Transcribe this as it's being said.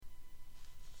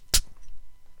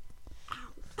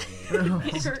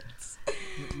It hurts.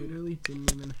 It literally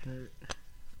didn't even hurt.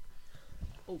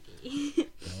 Okay.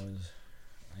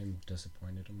 I'm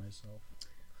disappointed in myself.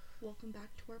 Welcome back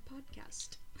to our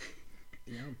podcast.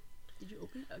 Yeah. Did you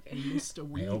open it? Okay. We missed a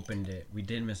week. I opened it. We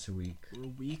did miss a week. We're a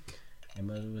week.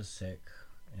 Emma was sick,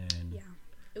 and Yeah.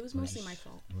 It was mostly my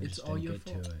fault. we It's just all didn't your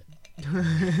get fault.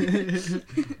 to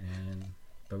it.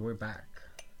 But we're back.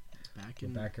 Back We're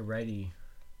in. back and ready.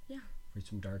 Yeah. For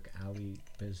some dark alley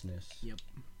business. Yep.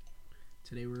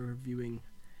 Today we're reviewing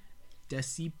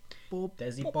Desi Pop.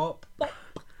 Desi Pop.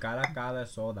 Cara cara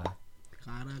soda.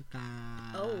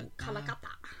 Oh, Kalakata.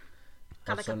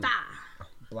 Also Kalakata.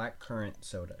 Black currant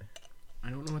soda. I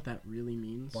don't know what that really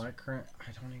means. Black currant.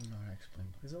 I don't even know how to explain.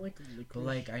 Is it like liquid? But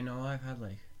like I know I've had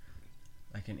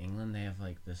like in England they have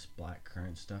like this black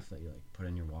currant stuff that you like put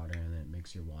in your water and then it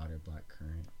makes your water black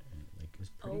currant and like it's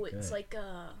pretty good. It's like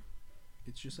a.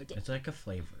 It's just like It's like a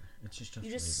flavor. It's just a You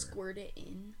flavor. just squirt it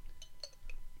in.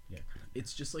 Yeah.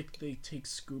 it's just like they take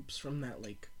scoops from that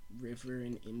like river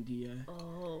in India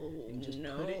Oh and just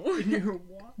no. put it in your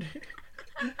water.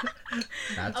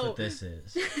 That's Oh. what this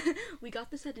is. We got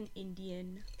this at an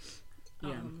Indian.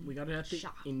 Yeah, we got it at the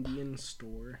shop. Indian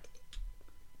store.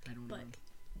 I don't But- know.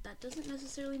 That doesn't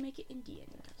necessarily make it Indian,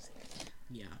 does it?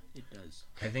 Yeah, it does.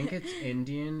 I think it's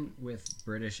Indian with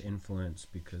British influence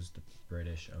because the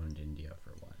British owned India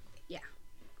for a while.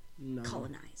 No.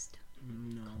 Colonized.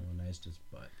 No. Colonized his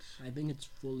butt. I think it's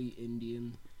fully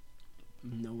Indian.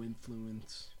 No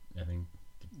influence. I think.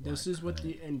 This is what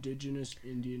the indigenous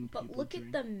Indian people But look drink.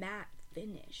 at the matte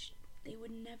finish. They would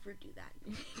never do that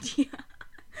in India.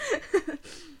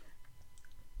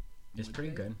 It's Would pretty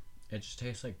they? good. It just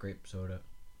tastes like grape soda.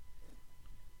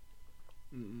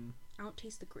 Mm-mm. I don't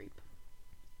taste the grape.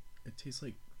 It tastes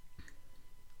like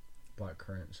Black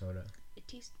currant soda. It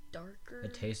tastes darker.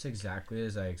 It tastes exactly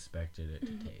as I expected it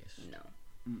to taste. No.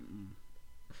 mm-mm.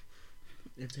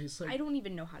 It tastes I like don't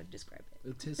even know how to describe it.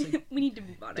 it tastes like We need to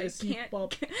move on. Desi I can't.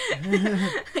 Pop.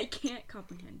 I can't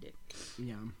comprehend it.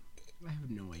 yeah. I have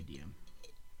no idea.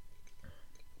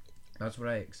 That's what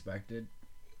I expected,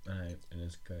 and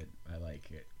it's good. I like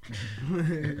it.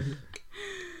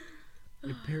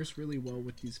 It pairs really well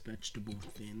with these vegetable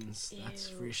thins.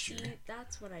 That's Ew, for sure. See,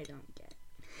 that's what I don't get.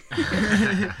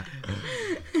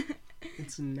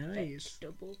 It's nice.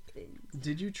 Vegetable thins.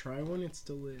 Did you try one? It's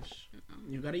delish. Mm-mm.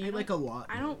 You gotta I eat like a lot.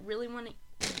 I don't really want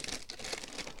to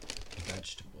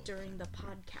Vegetable. during the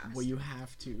podcast. Well, you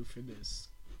have to for this.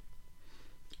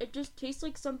 It just tastes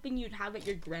like something you'd have at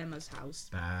your grandma's house.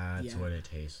 That's Yeah. what it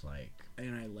tastes like.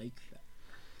 And I like that.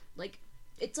 Like,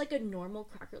 it's like a normal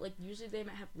cracker. Like, usually they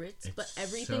might have Ritz, but It's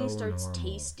everything so starts normal.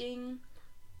 tasting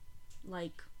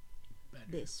like Better.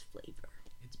 this flavor.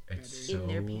 It's better. It's In so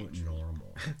their pantry.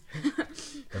 normal.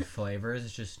 The flavor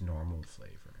is just normal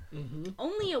flavor. Mm-hmm.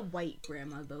 Only a white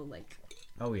grandma, though. Like,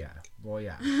 Oh yeah. Well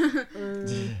yeah.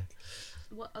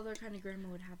 what other kind of grandma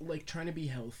would have that? Like trying to be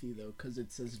healthy though, because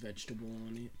it says vegetable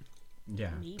on it.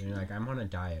 Yeah. Maybe. You're like I'm on a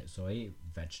diet, so I eat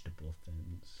vegetable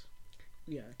things.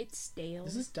 Yeah. It's stale.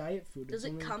 This is diet food. Does It's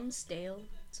it only- come stale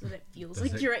so that it feels Does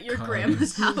like it you're at your come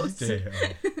grandma's house? stale?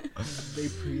 They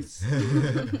pre.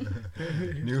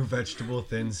 New vegetable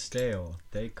thins stale.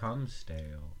 They come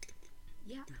stale.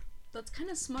 Yeah, that's kind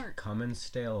of smart. Come and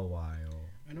stale a while.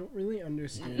 I don't really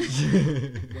understand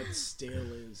what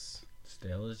stale is.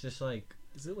 Stale is just like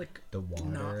Is it like the not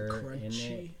water in it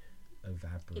crunchy?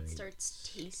 evaporates. It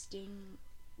starts tasting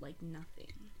like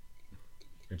nothing.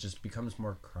 It just becomes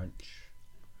more crunch.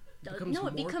 becomes No,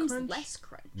 it more becomes crunch? less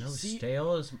crunch. No, See-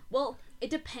 stale is Well, it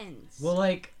depends. well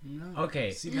like No.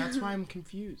 Okay. See, that's why I'm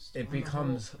confused. it on the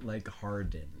becomes like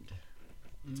hardened.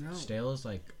 whole- No. Stale is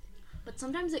like But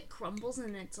sometimes it crumbles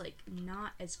and it's like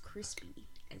not as crispy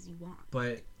as you want.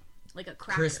 but Like a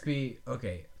cracker. crispy.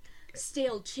 Okay,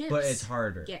 Stale chips but it's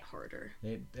harder. get harder.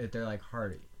 They're like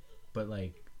hard, but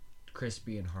like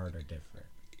crispy and hard are different.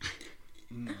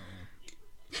 No.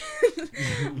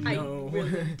 I No.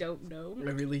 really don't know.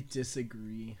 I really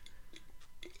disagree.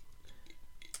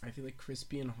 I feel like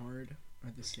crispy and hard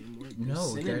are the same word. They're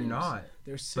No, they're synonyms. not.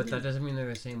 They're But synonyms. that doesn't mean they're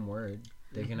the same word.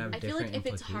 They can have I feel like different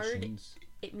if it's hard- implications.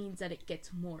 It means that it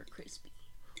gets more crispy.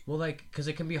 Well, like, because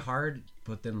it can be hard,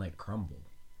 but then like crumble.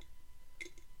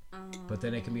 But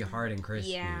then it can be hard and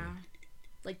crispy. Yeah.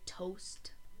 Like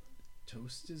toast.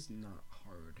 Toast is not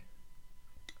hard.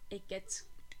 It gets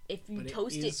if you But it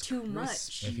toast it is too much.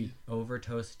 crispy. If you over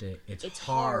toast it, it's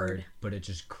hard. hard, but it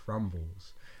just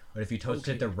crumbles. But if you toast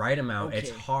Okay. it the right amount,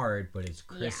 it's Okay. hard, but it's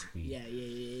crispy. Yeah,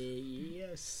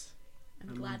 yes. I'm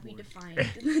I'm glad on we board.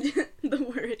 defined the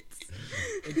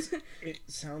words. It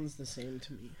sounds the same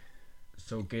to me.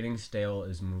 So getting stale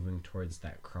is moving towards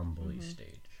that crumbly Mhm.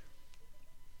 stage.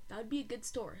 That would be a good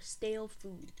store. Stale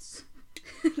Foods.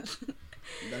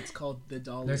 That's called the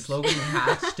dollar. Their slogan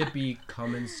has to be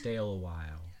 "Come and stale a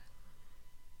while."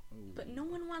 But no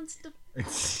one wants to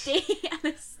stay at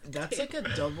a stale. That's like a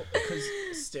double, because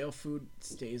stale food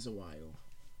stays a while.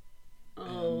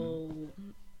 Oh.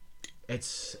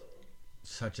 It's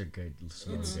such a good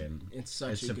slogan. It's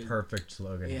such It's a a good. perfect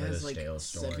slogan It for the has like stale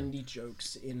store. 70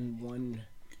 jokes in one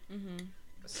Mm-hmm.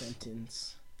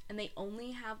 sentence. And they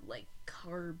only have like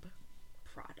carb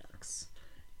products.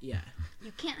 Yeah.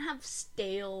 You can't have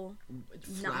stale.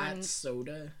 Flat Non-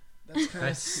 soda. That's kind of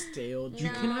That's- stale. You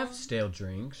No. can have stale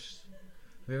drinks.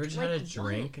 Have you ever just had a Like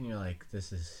drink what? and you're like,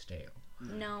 this is stale?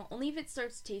 No, only if it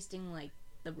starts tasting like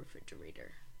the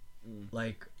refrigerator.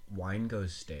 Like, wine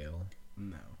goes stale.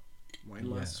 No. Wine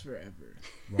Yeah. lasts forever.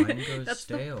 Wine goes That's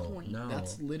the stale. point. No.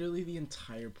 That's literally the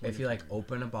entire point. If you of like wine.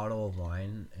 open a bottle of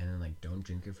wine and then like don't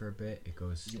drink it for a bit, it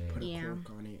goes You stale. put a Yeah. cork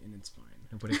on it and it's fine.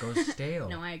 No, but it goes stale.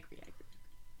 No, I agree.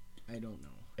 I don't know.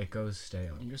 It goes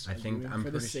stale. I'm just I think arguing I'm for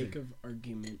the pretty sake sure of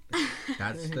argument.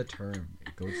 that's the term.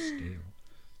 It goes stale.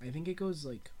 I think it goes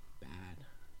like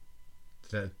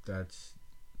bad. That's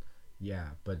yeah,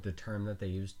 but the term that they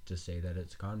use to say that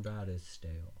it's gone bad is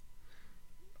stale.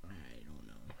 I don't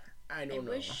know. I I don't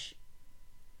know. wish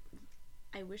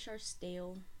our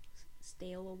stale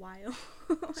a while.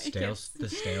 I Stale, guess. the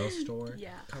stale store. Yeah.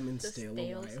 Come and the stale a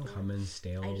stale while. store. Come and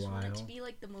stale I a just want it while. to be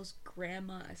like the most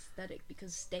grandma aesthetic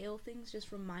because stale things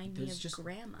just remind me There's of just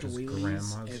grandma. Because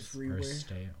doilies grandmas everywhere. are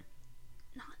stale.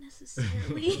 Not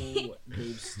necessarily. Oh,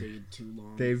 they've stayed too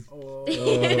long. They've- Oh,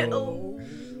 Oh.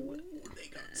 they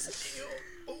got stale.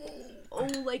 Oh,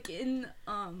 like in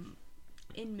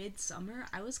Midsummer,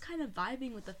 I was kind of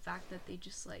vibing with the fact that they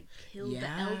just like killed Yeah. the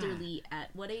elderly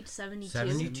at what age? 72.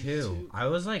 72. I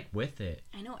was like with it.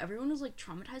 I know everyone was like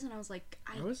traumatized, and I was like,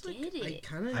 I was like, get I it.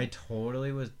 kind of. I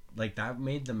totally was like that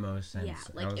made the most sense. Yeah,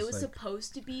 I like it was like,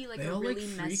 supposed to be like They a all really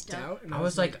like messed freaked up. out, and I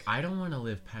was like, I don't want to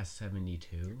live past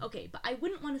 72. Okay, but I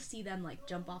wouldn't want to see them like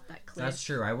jump off that cliff. That's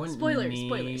true. I wouldn't Spoilers,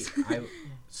 need spoilers.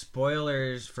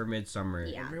 spoilers for Midsummer.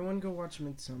 Yeah. everyone go watch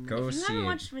Midsummer. Go If you see haven't it.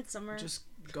 watched Midsummer, Just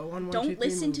go on. 1, 2, don't 3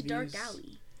 listen to Dark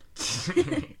movies.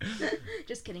 Alley.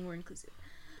 Just kidding, we're inclusive.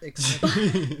 Except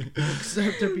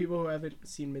the people who haven't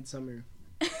seen Midsummer.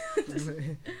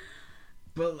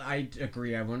 But I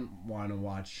agree. I wouldn't want to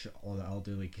watch all the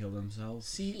elderly kill themselves.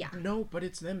 See, Yeah. no, but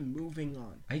it's them moving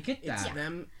on. I get It's that.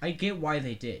 them. I get why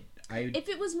they did. If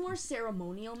it was more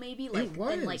ceremonial, maybe like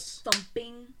than like was.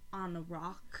 thumping on a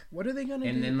rock. What are they gonna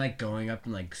and do? then like going up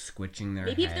and like switching their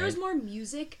Maybe head. if there was more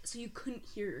music, so you couldn't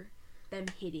hear them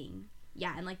hitting.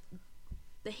 Yeah, and like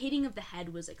the hitting of the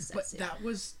head was but excessive. that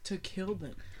was to kill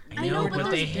them. I know, but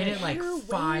they there's hit it like better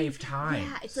 5 ways. times.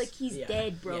 Yeah, it's like he's Yeah.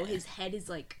 dead, bro. Yeah. His head is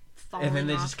like falling and then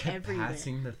they off just kept everywhere.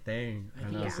 passing the thing,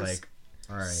 and I Yeah. was like,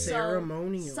 all right. So-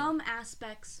 Ceremonial. Some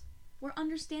aspects were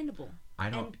understandable. I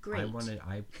don't. and great.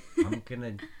 I'm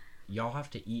gonna. Y'all have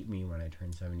to eat me when I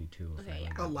turn 72. if Okay, I yeah.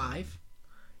 live that Alive.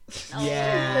 long.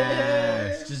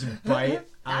 Yes. Just bite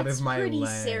out That's of my pretty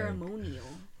leg. ceremonial.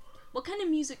 What kind of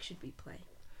music should we play?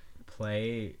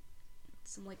 Play.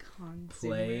 Some like Hans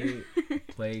Zimmer.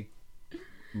 Play.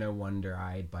 No Wonder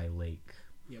I by Lake.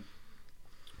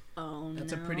 Oh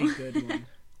That's no. a pretty good one.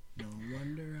 No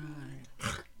wonder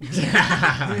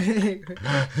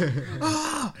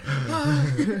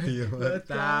You're a Let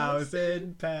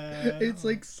thousand pounds. It's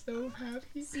like so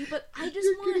happy. See, but I just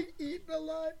You're want. getting eaten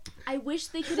alive. I wish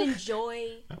they could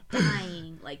enjoy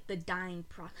dying, like the dying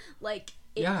Like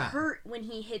it Yeah. hurt when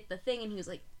he hit the thing, and he was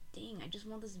like, "Dang, I just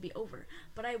want this to be over."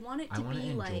 But I want it I to want to be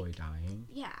enjoy like, dying.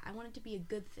 yeah, I want it to be a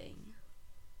good thing.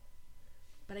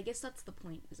 But I guess that's the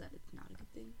point: is that it's not a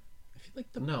good thing. I feel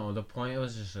like No, the point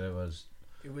was just it was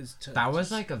to that was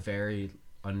just- like a very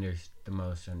the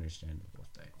most understandable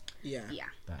thing yeah Yeah,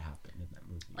 that happened in that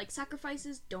movie. like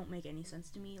sacrifices don't make any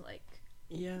sense to me. Like,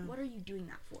 yeah. what are you doing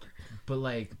that for? But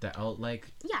like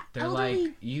Yeah, they're elderly.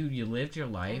 like you lived your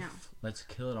know. life. Let's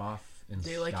kill it off in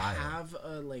They like style. have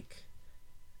a like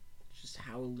just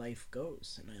how life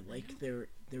goes, and I like their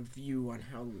view on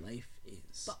how life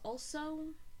is. But also,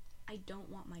 I don't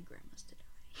want my grandmas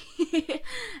to die.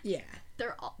 yeah,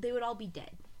 They would all be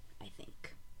dead.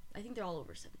 I think they're all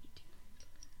over 72.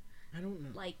 I don't know.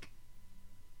 Like,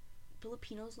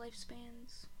 Filipinos'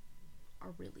 lifespans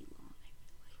are really long.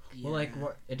 Well, like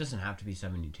what? It doesn't have to be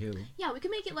 72. Yeah, we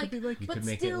could make it like, be like- You but could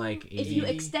make it still, like if you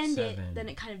extend it, 87. then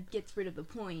it kind of gets rid of the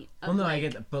point. Of Well, no, I like,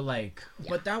 get that, but like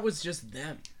But that was just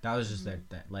them. that was just that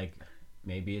like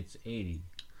maybe it's 80.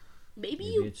 Maybe maybe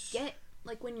you it's- get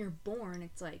like when you're born,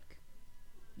 it's like,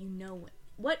 you know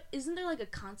what isn't there like a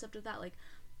concept of that, like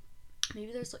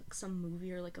maybe there's like some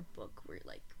movie or like a book where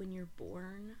like when you're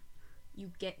born,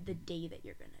 you get the day that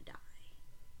you're gonna die.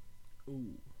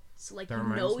 Ooh. So like That you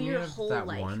reminds know me your of whole that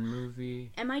life. one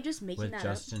movie Am I just making with that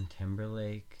Justin up?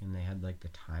 Timberlake, and they had like the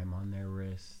time on their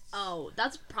wrists. Oh,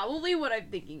 that's probably what I'm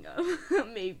thinking of.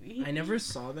 Maybe. I never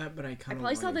saw that, but I I kind of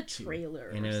probably saw the trailer.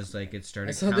 And or it was something. like it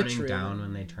started saw the counting trailer. down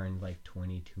when they turned like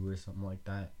 22 or something like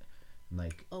that. And,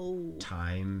 like Oh.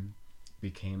 time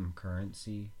became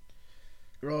currency.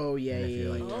 Oh yeah, And if yeah,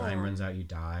 your yeah. like time runs out, you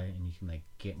die, and you can like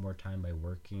get more time by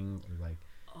working or like.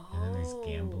 And then there's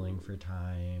gambling for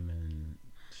time and.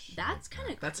 shit That's like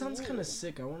kind of. That sounds kind of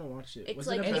sick. I want to watch it. It's Was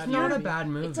like it a It's bad not a movie? bad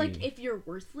movie. It's like if you're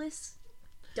worthless,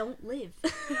 don't live.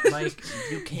 like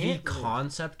You the can't live.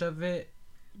 concept of it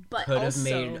but could have also,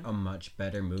 made a much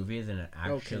better movie than it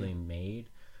actually made.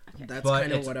 okay. That's But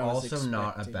kind of it's what I was also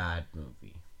not a expecting. bad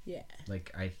movie. Yeah.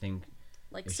 Like I think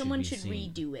like it should someone be should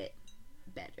seen. redo it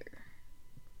better.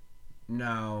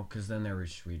 no, because then they were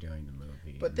just redoing the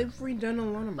movie. But and they've that- redone a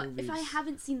lot of But movies. if I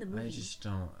haven't seen the movie, I just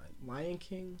don't. Lion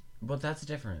King. But that's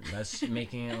different. That's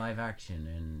making it live action,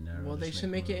 and Well, they should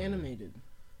make it animated.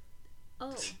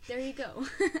 oh, there you go.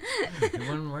 It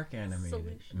wouldn't work animated.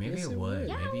 Solution. Maybe Yes, it it would. would.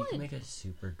 Yeah, Maybe it you can would. make a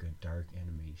super good dark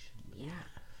animation. Yeah.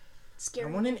 I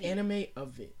Scary. want an movie. anime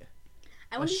of it.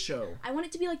 I A want it. show. I want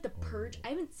it to be like The Purge. I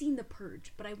haven't seen The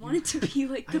Purge, but I want it to be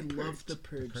like I The Purge. love The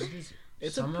Purge. Purge is-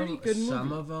 It's a some pretty of, good movie.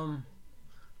 Some of them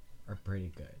are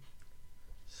pretty good.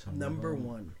 Some of Number them-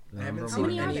 one. I Number haven't How seen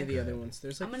many are any there? of the other ones.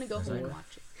 There's like I'm gonna go There's home and like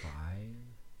watch it.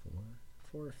 4.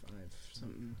 4 or 5,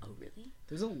 something. Oh really?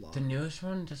 There's a lot. The newest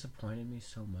one disappointed me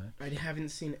so much. I haven't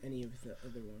seen any of the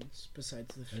other ones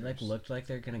besides the first. It like looked like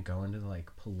they're gonna go into the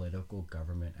like political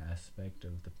government aspect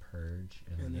of the purge,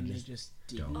 and then they they just just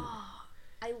don't. didn't. Oh,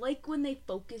 I like when they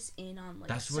focus in on like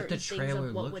That's what certain the things trailer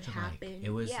of what looked would like. happen.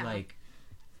 It was yeah. like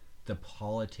the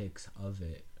politics of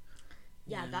it.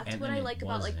 Yeah, Yeah. that's And what then I it like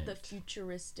about like the wasn't.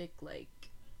 futuristic like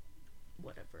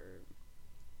whatever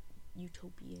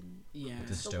utopian. Yeah.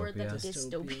 Dystopia. The word that's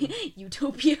Dystopia. dystopia.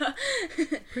 Utopia.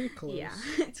 Pretty close. Yeah,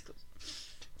 it's close.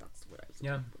 That's what I was.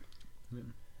 Yeah.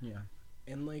 looking Yeah.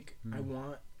 And like, I Mm.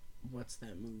 want. What's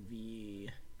that movie?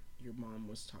 Your mom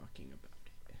was talking about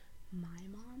it. for. My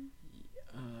mom.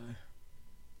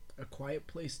 A Quiet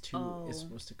Place 2 Oh. is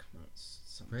supposed to come out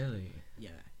sometime. Really? Yeah,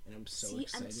 and I'm so See,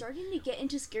 excited. I'm starting to get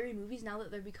into scary movies now that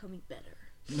they're becoming better.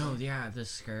 No, yeah, the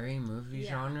scary movie Yeah.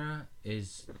 genre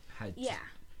had Yeah,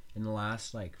 in the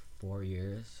last like 4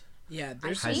 years Yeah,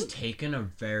 there's has think taken a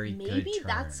very maybe good turn.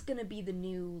 that's gonna be the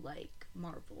new like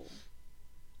Marvel.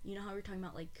 You know how we're talking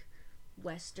about like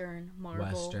Western Marvel.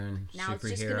 Western Now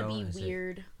superhero. it's just gonna be is it-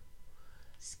 weird,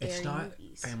 scary It's not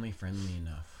movies. family friendly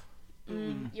enough.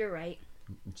 You're right.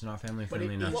 It's not family But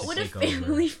friendly it enough is- What to would a take over.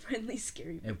 family-friendly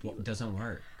scary movie? It doesn't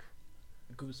work.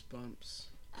 Goosebumps.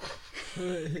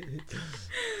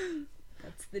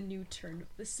 That's the new turn of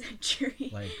the century.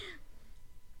 Like,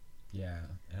 yeah,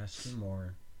 it has to be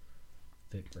more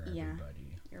fit for Yeah.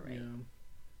 everybody. You're right. Yeah.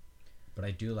 But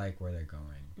I do like where they're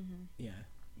going. Yeah.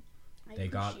 I They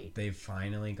appreciate-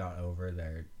 finally got over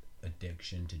their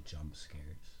addiction to jump scares.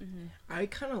 I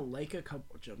kind of like a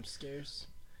couple jump scares.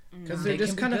 Mm. Because They they're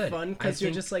just can be kind of good. fun, I because you're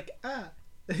think- just like, ah.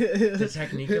 The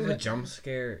technique of a jump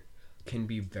scare can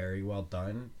be very well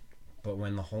done, but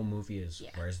when the whole movie is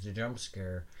Yeah. where's the jump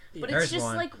scare? But There's it's just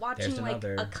one, like watching there's like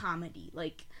another. a comedy.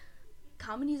 Like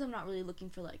comedies, I'm not really looking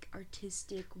for like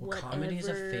artistic Well, whatever. comedy is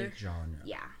a fake genre.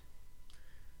 Yeah.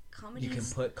 Comedies. You can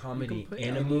put comedy put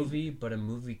in a comedy- movie, but a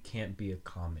movie can't be a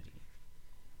comedy.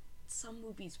 Some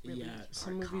movies really Yeah,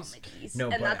 some are movies- comedies. No,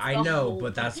 and but that's I the know, whole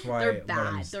but that's thing. why They're what bad.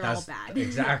 I'm- They're that's- all bad.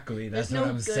 Exactly, that's There's what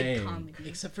no I'm good saying. comedy.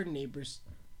 Except for Neighbors.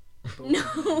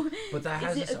 No. But that Is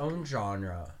has it its a- own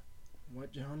genre.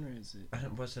 What genre is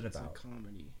it? What's it It's a about?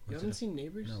 comedy. You What's haven't it seen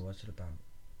Neighbors? No, what's it about?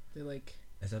 They're like,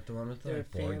 Is that the one with the they're a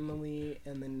like, board? family,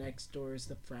 and then next door is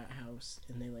the frat house,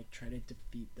 and they like try to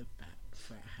defeat the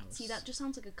frat house. See, that just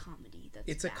sounds like a comedy. That's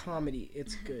It's bad. a comedy.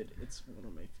 It's good. It's one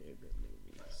of my favorite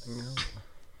movies. You know?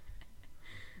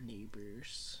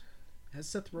 Neighbors. Has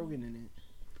Seth Rogen in it.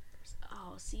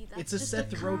 Oh, see, that's It's a just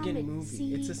Seth Rogen comedy.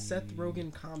 movie. It's a See? Seth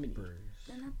Rogen comedy.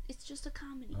 Then it's just a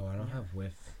comedy. Oh, I don't have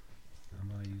whiff. I'm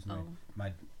gonna use Oh.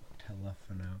 my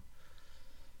telephone now.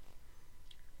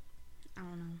 I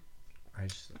don't know. I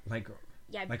just like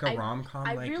Yeah, a rom com.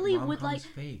 I like, really would rom-com's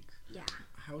like- fake Yeah,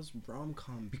 How's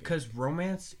rom-com? because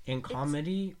romance and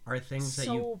comedy are things that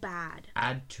so you bad.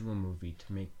 add to a movie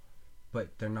to make,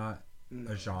 but they're not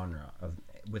No. a genre of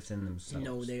within themselves.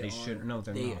 No, they are. should no,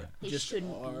 they're They not. They just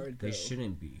shouldn't be. are. They though.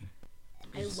 shouldn't be.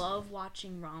 I love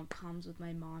watching rom-coms with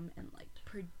my mom and like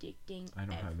predicting I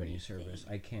don't have any everything. service.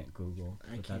 I can't Google,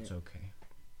 I but that's can't. okay.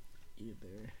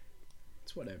 Either.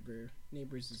 It's whatever.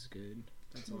 Neighbors is good.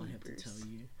 That's all I have to Neighbors. tell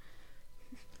you.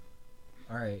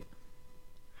 All right.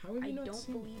 How have I you not don't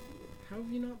seen believe it? you. How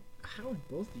have you not? How have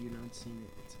both of you not seen it?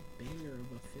 It's a banger of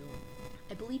a film.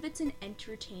 I believe it's an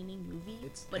entertaining movie,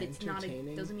 It's but it's not.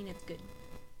 entertaining? Doesn't mean it's good.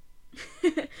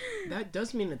 That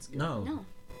does mean it's good. No. No.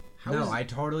 How No, is- I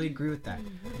totally agree with that.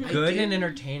 I Good get- and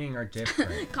entertaining are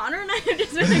different. Connor and I have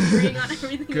just been agreeing on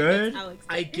everything. Good. That Alex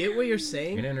I said. get what you're Good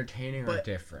saying. and entertaining are But-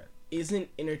 different. Isn't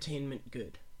entertainment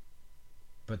good?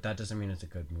 But that doesn't mean it's a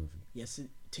good movie. Yes,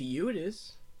 to you it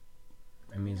is.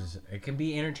 It means it can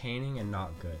be entertaining and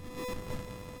not good.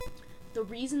 The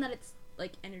reason that it's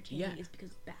like entertaining Yeah. is because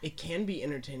it's bad. It can be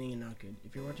entertaining and not good.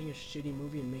 If you're watching a shitty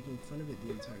movie and making fun of it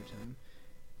the entire time,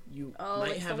 you might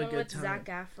it's have the a one good with time. Zac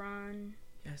Efron.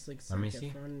 Yeah, it's like Let me Zac see.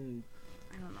 Efron.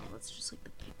 I don't know. That's just like the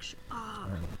picture. Ah,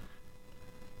 Alright.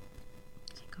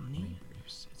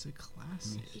 Neighbors. It's a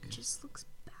classic. it just looks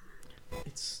bad.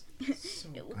 It's so.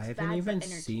 It looks I bad, haven't even but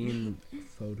entertaining. seen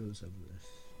photos of this.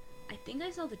 I think I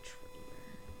saw the trailer.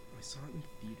 I saw it in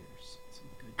theaters. It's a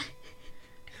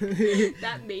good.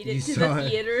 That made You it to saw the it.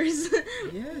 theaters.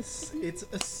 Yes, it's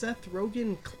a Seth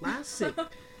Rogen classic.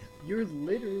 You're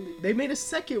literally. They made a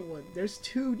second one. There's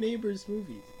 2 Neighbors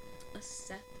movies. A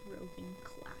Seth Rogen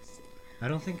classic. I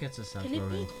don't think it's a Seth Can it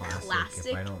be Rogen classic, classic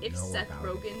if I don't know Seth about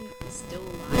Rogen is still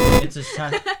alive? It's a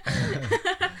Seth.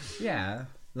 Yeah,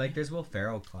 like there's Will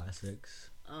Ferrell classics.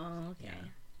 Oh, okay.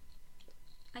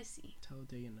 Yeah. I see.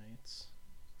 Talladega Nights.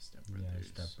 Step Yeah, Brothers.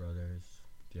 Step Brothers,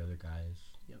 the other guys.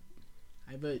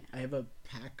 I have a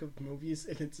pack of movies,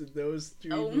 and it's those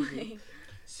 3 Oh movies. my.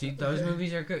 See, those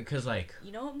movies are good because like,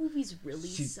 You know what movies really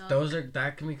see, suck?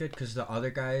 that can be good because the other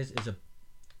guys is a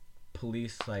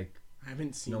police like I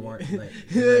haven't seen no more it. like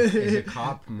is a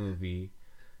cop movie,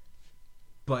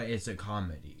 but it's a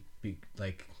comedy.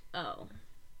 Like Oh.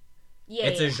 Yeah.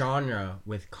 it's yeah. a genre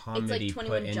with comedy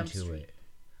 21 put Jump into Street. it.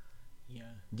 Yeah.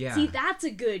 Yeah. See, that's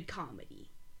a good comedy.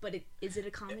 But is it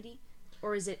a comedy?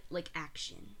 Or is it like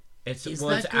action? It's Is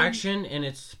it's that good? action and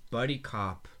it's buddy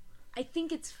cop. I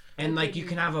think it's. a And like good you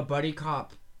can have a buddy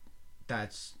cop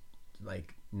that's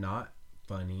like not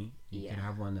funny. You can Yeah.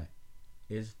 have one that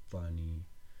is funny.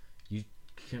 You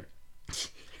can Is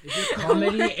it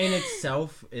comedy in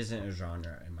itself isn't a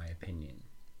genre in my opinion.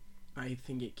 I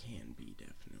think it can be,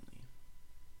 definitely.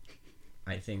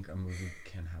 I think a movie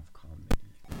can have comedy.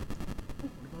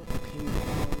 What about ping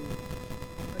pong?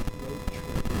 Like road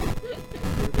trip.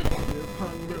 Beer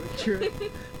pong road trip.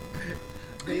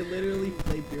 They literally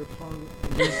play beer pong.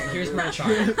 Here's my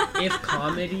thought. If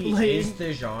comedy Like, is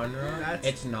the genre, that's-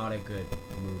 it's not a good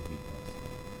movie.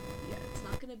 Yeah, it's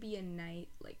not gonna be a night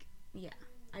like. Yeah,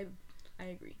 I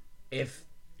agree. If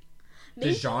the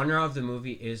Maybe, genre of the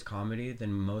movie is comedy,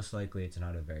 then most likely it's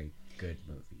not a very good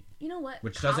movie. you know what?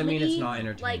 Which doesn't mean it's Comedy, not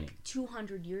entertaining. Like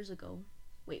 200 years ago.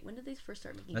 Wait, when did they first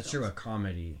start making That's films? true, a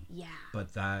comedy, Yeah,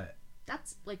 but that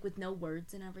that's like with no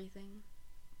words and everything.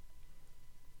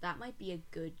 That might be a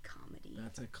good comedy.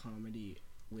 That's a comedy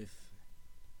with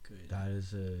good. that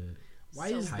is a Why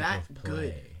So- is type that of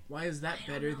good? play. Why is that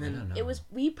I better don't I than? don't know. It was.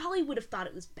 We probably would have thought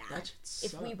it was bad That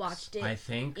shit if we sucks. watched it I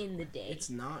think in the day. It's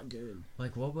not good.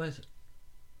 like what was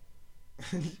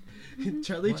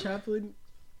Charlie What? Chaplin.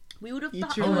 we would have Eat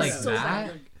thought your it oh was like words. so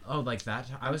that bad. like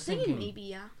that I was Thinking thinking maybe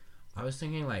yeah. I was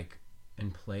thinking like in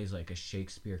plays like a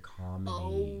Shakespeare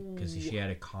comedy because Oh. she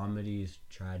had a comedies,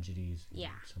 tragedies, and Yeah.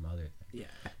 some other thing. Yeah.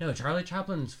 No, Charlie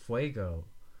Chaplin's Fuego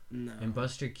No. and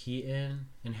Buster Keaton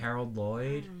and Harold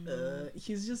Lloyd.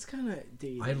 He's just kind of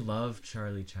dated. I love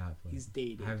Charlie Chaplin. He's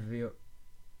dated. Have you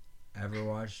ever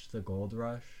watched The Gold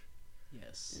Rush?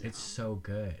 Yes. No. It's so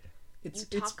good. It's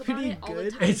You it's talk about pretty it all the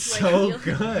good. time. It's so I so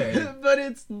feel- good. But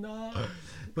it's not.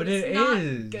 But It's it not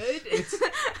is. good.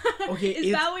 Okay, is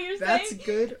it's- that what you're That's saying?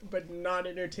 good, but not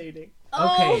entertaining. Okay,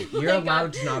 Oh you're my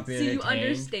allowed God. to not be So you entertained,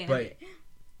 understand but it.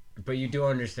 but you do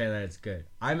understand that it's good.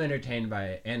 I'm entertained by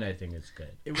it, and I think it's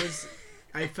good. It was.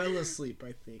 I fell asleep.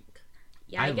 I think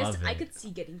Yeah, I I guess love I it. could see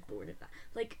getting bored of that.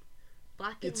 Like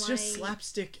black and it's white. just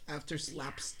slapstick after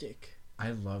slapstick.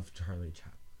 I love Charlie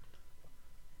Chaplin.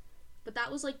 But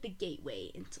that was like the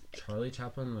gateway into like Charlie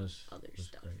Chaplin was Other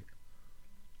stuff. great.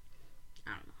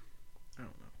 I don't know. I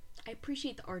don't know, I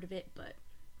appreciate the art of it, but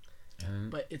And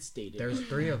but it's dated. there's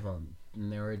 3 of them,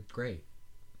 and they were great.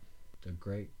 They're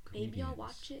great. maybe I'll comedians.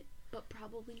 watch it, but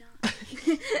probably not.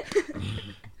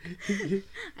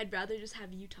 I'd rather just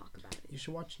have you talk about You it.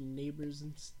 should watch Neighbors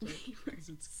instead. 'cause Neighbors.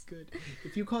 it's good.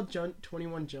 If you call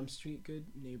 21 Jump Street good,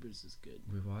 Neighbors is good.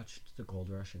 We watched The Gold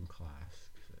Rush in class.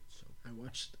 'Cause it's so I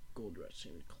watched Gold Rush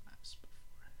in class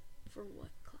before. For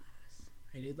what class?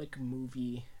 I did like a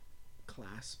movie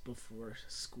class before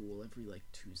school every like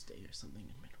Tuesday or something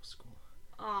in middle school.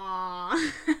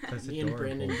 Aww. That's Me and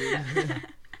adorable. Brandon did.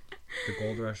 The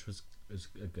Gold Rush was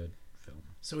a good film.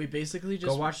 So we basically Go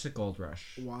just watch The Gold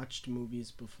Rush. watched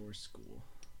movies before school,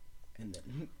 and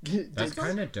then That's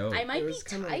kind of dope. I might It be was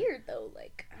kinda- tired though.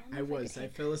 Like I don't know. I if was. could I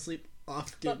fell asleep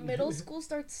often. But middle school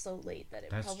starts so late that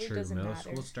it That's probably true. doesn't Middle matter.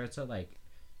 school starts at like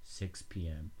 6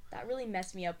 p.m. That really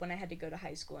messed me up when I had to go to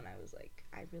high school, and I was like,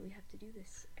 I really have to do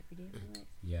this every day of my life.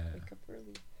 Yeah. Wake up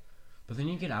early. But then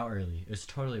you get out early. It's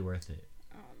totally worth it.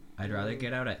 I don't know. I'd rather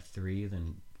get out at 3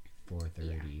 than 4:30.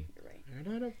 Yeah, you're right. I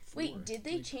got up Wait, 4, did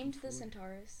they like, change the before.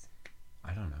 Centaurus?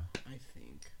 I don't know. I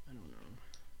think. I don't know.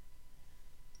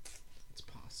 It's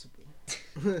possible.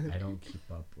 I don't keep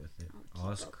up with it. I'll keep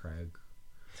I'll ask up.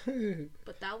 Craig.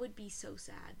 But that would be so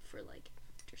sad for like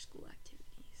after school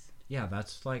activities. Yeah,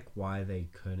 that's like why they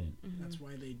couldn't. Mhm. That's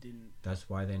why they didn't. That's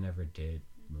why they never did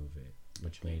move it,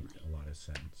 which made a lot of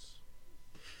sense.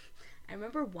 I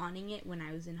remember wanting it when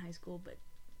I was in high school, but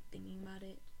thinking about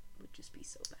it would just be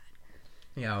so bad.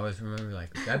 Yeah, I always remember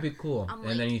like that'd be cool, I'm and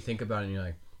then like- you think about it, and you're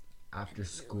like, after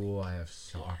school I have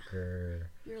soccer.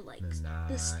 You're like, And that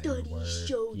the and studies work,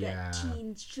 show yeah. that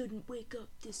teens shouldn't wake up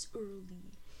this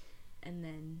early. And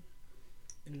then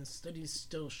And the studies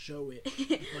still show it.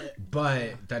 But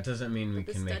But that doesn't mean we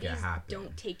the can make it studies happen.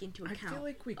 don't take into I account feel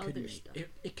like we could other make stuff.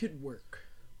 it could work.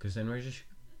 Because then we're just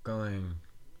going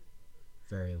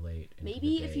very late. Into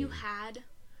Maybe the if you day. had,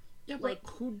 Yeah, but Like-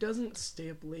 who doesn't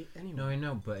stay up late anyway? No, I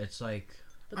know, but it's like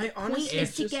but I the honestly- point is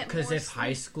It's to just- get because more if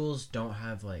high sleep. schools don't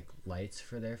have like lights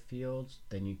for their fields,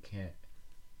 then you can't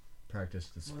practice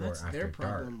the Well, sport that's after their dark.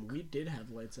 problem. We did have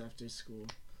lights after school.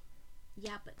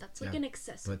 Yeah, but that's like Yeah, an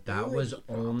accessibility But that was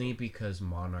problem. only because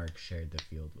Monarch shared the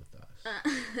field with us.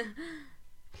 Uh,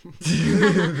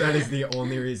 That is the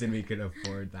only reason we could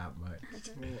afford that much.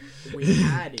 Well, we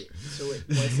had it, so it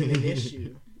wasn't an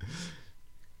issue.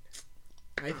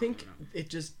 I think it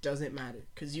just doesn't matter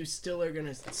because you still are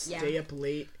gonna stay up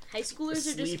late, high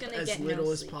schoolers are just sleep gonna as get little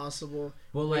no as sleep. possible,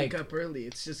 Well, wake like, up early.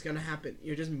 It's just gonna happen.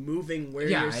 You're just moving where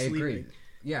yeah, you're I sleeping. agree.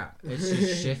 Yeah, it's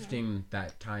just shifting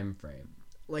that time frame.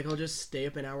 Like I'll just stay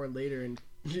up an hour later and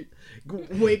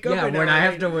wake up. Yeah, an when hour I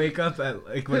have later. to wake up at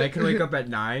like when I can wake up at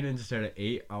 9 instead of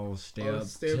 8, I'll stay I'll up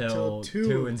stay up till till 2.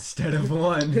 2 instead of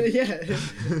 1. Yeah,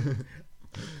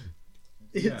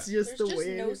 it's Yeah. just There's the just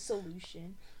way. no it is.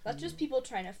 solution. That's just people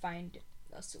trying to find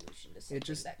a solution to something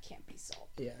just- that can't be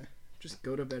solved. Yeah, just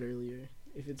go to bed earlier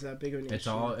if it's that big of an It's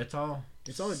issue.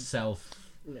 all self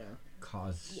Yeah.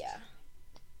 caused. Yeah.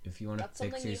 If you want to That's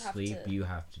fix something your you have sleep, to- you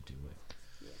have to do it.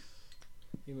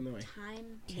 Even though I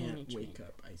Time can't management. wake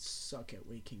up, I suck at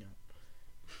waking up.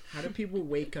 How do people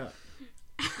wake up?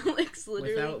 Alex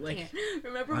literally Without, like- can't.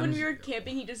 Remember I'm when we s- were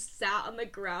camping, he just sat on the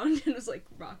ground and was like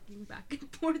rocking back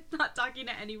and forth, not talking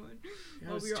to anyone I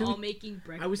while was we were too- all making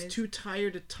breakfast. I was too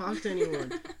tired to talk to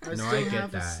anyone. I was No, still I get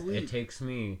half that. asleep. It takes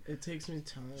me It takes me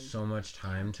time. so much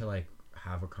time to like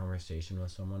have a conversation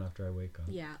with someone after I wake up.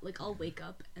 Yeah, like I'll wake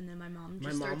up and then my mom My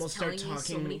just mom will starts start telling me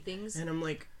so talking many things. And I'm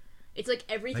like, It's like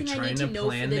everything Like I trying need to to know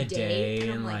plan for the the day and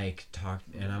and I'm like talk,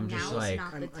 and I'm just Now's like,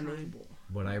 not I'm the time. unable.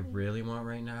 what I really want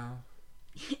right now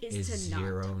is is to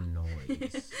zero not.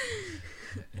 noise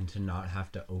and to not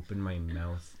have to open my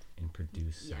mouth and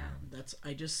produce Yeah. sound.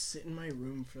 I just sit in my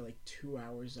room for like 2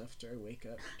 hours after I wake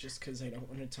up just because I don't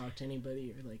want to talk to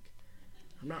anybody or like,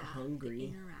 I'm not The hungry.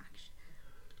 interaction.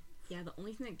 Yeah, the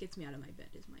only thing that gets me out of my bed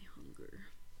is my hunger.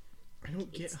 I don't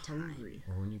get It's time. hungry.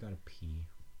 Or when you gotta pee.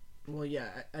 Well,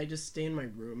 yeah, I just stay in my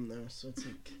room though, so it's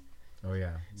like Oh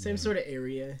yeah. same yeah. sort of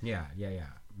area. Yeah.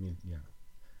 I mean, yeah.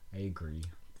 I agree.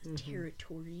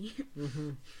 Territory.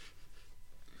 Mm-hmm.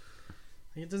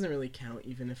 It doesn't really count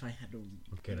even if I had to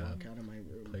Get walk up. out of my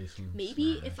room. Play some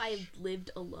Maybe Smash. if I lived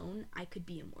alone, I could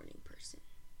be a morning person.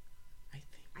 I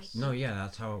think. I No, yeah,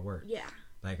 that's how it works. Yeah,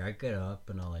 Like I get up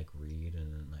and I'll like read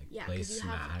and then like yeah, play because you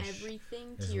have Smash.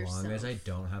 everything to As yourself. long as I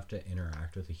don't have to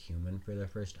interact with a human for the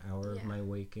first hour Yeah. of my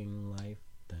waking life,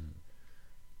 then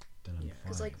I'm Yeah. fine.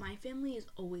 Because like my family is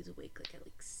always awake like at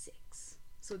like 6,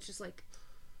 so it's just like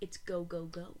it's go go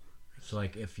go. So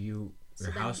like if your So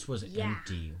then- house was yeah.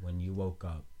 empty when you woke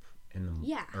up in the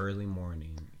Yeah. early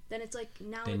morning, Then it's like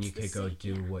now then it's you the could go same-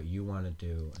 do yeah. what you want to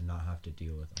do and not have to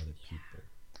deal with other people.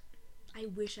 I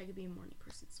wish I could be a morning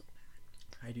person so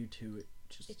bad. I do too. It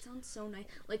just It sounds so nice.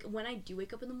 Like when I do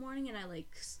wake up in the morning and I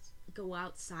like go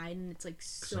outside and it's like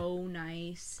so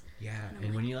nice. Yeah, And I'm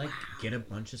and when like, you like wow. get a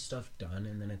bunch of stuff done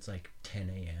and then it's like 10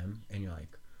 a.m. and you're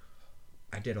like,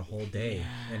 I did a whole day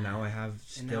and now I have And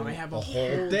still now I have a a whole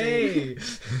whole day.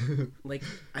 like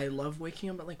I love waking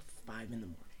up at like 5 in the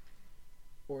morning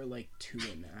or like 2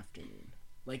 in the afternoon.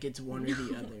 Like it's one or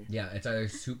the other. Yeah, it's either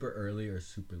super early or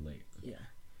super late. Yeah.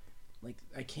 Like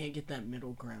I can't get that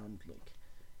middle ground. Like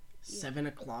Yeah. 7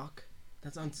 o'clock.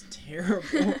 That sounds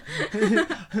terrible.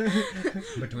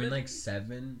 Between like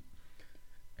 7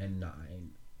 and 9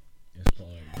 is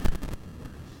probably.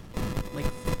 Like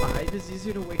 5 is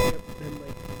easier to wake up than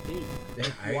like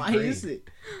 8. I Why agree. is it?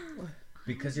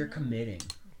 Because you're committing.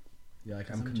 You're like,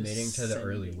 'Cause I'm I'm just committing to the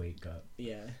early sending. wake up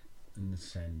Yeah. and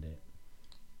send it.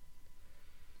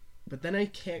 But then I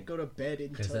can't go to bed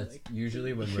Because until that's like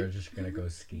usually when we're just gonna go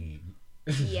skiing.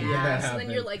 Yeah, That so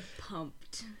then you're happens. like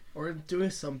pumped. or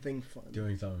doing something fun.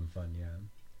 Doing something fun,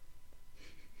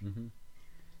 yeah. Mm-hmm.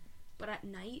 But at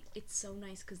night, it's so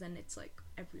nice because then it's like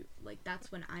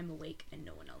that's when I'm awake and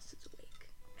no one else is awake.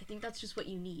 I think that's just what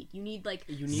you need. You need like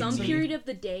You need some some- period of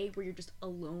the day where you're just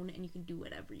alone and you can do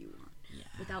whatever you want Yeah.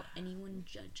 without anyone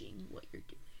judging what you're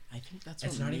doing. I think that's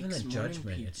It's what not even makes the morning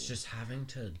judgment. It's people- just having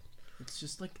to it's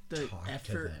just like the talk to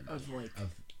effort them. of like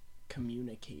Of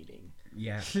communicating.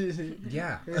 yeah,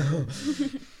 yeah.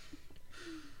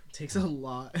 Takes a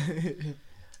lot.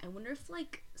 I wonder if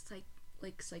like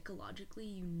psychologically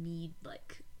you need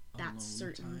like that Alone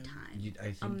certain time. time, I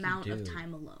think amount you of do.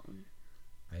 time alone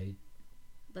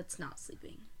that's not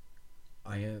sleeping.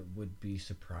 I would be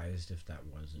surprised if that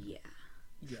wasn't. Yeah.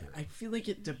 Yeah, I feel like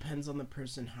it depends on the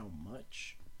person how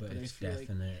much. But But I it's feel like-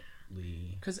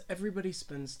 definitely. Because everybody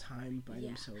spends time by Yeah.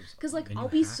 themselves. Because like And I'll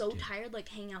you be have so to. tired like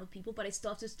hanging out with people, but I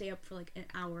still have to stay up for like an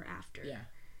hour after. Yeah.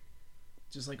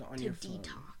 Just like on To your phone.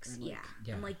 detox. or, like- Yeah.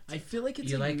 Yeah. I'm like I feel like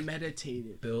it's You, like like,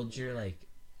 meditative. Build your like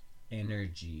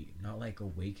energy, not like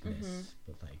awakeness, Mhm.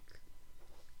 but like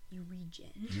you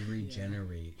regen. you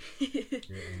regenerate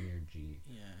your energy.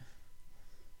 Yeah.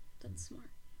 That's smart.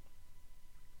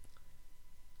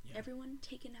 Yeah. Everyone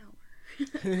take an hour.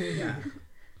 Yeah.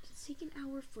 Just take an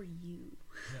hour for you.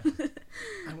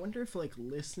 I wonder if like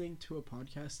listening to a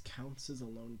podcast counts as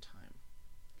alone time.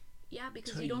 Yeah,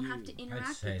 because To you don't have to you. interact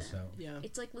I'd say with them. so. Yeah.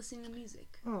 It's like listening to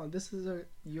music. Oh, this is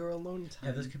your alone time.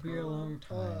 Yeah, this could be your alone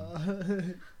time. Uh,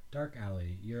 Dark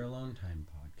Alley, your alone time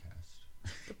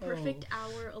podcast. The perfect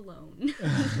hour alone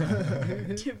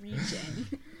to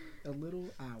regen. a little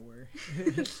hour.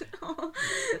 Oh,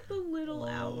 the little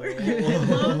hour.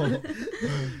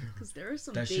 Because there are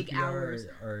some That should big be hours.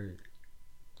 our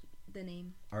The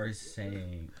name. our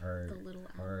saying, The little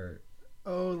hour. our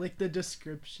Oh, like the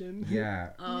description. yeah.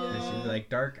 Oh. It should be like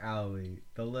Dark Alley,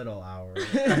 the little hour.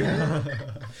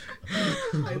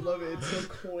 I love it. It's so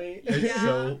quaint. It's Yeah.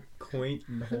 so quaint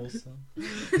and wholesome. No,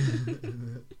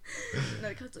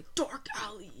 because it's like Dark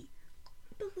Alley.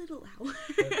 The little hour.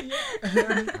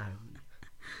 Dark Alley,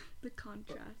 The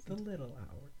contrast. the little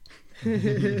hour.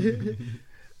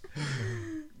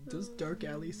 Does Dark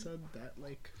Alley sound that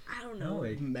like? I don't know. No,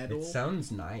 it Metal?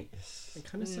 sounds nice. It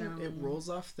kind of sound. It No. rolls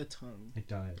off the tongue. It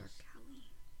does. Dark Alley.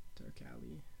 Dark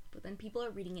Alley. But then people are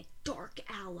reading it Dark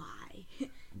Ally.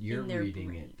 You're in their reading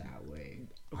brain. it that way.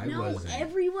 I No, wasn't.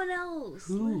 everyone else.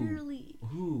 Who? Literally.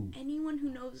 Who? Anyone who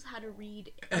knows how to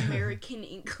read American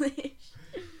English.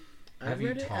 I Have you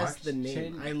read it as talked the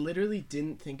name. to- I literally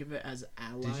didn't think of it as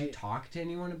ally. Did you talk to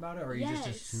anyone about it, or are you just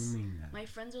Yes. assuming that? My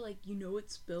friends are like, you know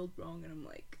it's spelled wrong, and I'm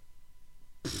like,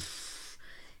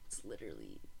 it's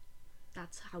literally,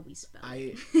 that's how we spell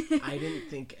I it. I didn't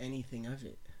think anything of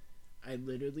it. I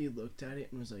literally looked at it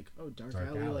and was like, "Oh, Dark, Dark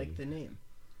Alley, Alley. like the name."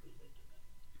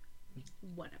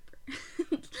 Whatever.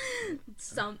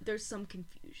 There's some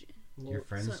confusion. Your Well,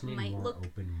 friends so it need might more look-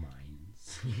 open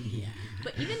minds. yeah,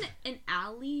 But even an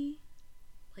alley,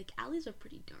 like alleys are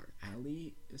pretty dark.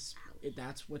 alley is. Alley.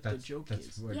 That's what That's the joke that's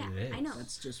is. what Yeah, it is. I know.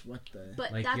 That's just what the.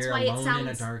 But Like that's you're why alone it sounds in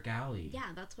a dark alley. Yeah,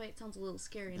 that's why it sounds a little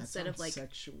scary that instead of sounds like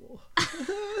sexual.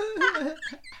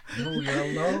 No, you're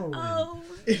alone. oh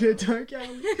In a dark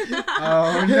alley.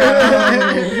 Oh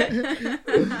no.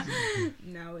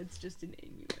 no, it's just an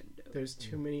innuendo. There's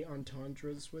too many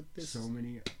entendres with this. So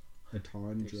many There's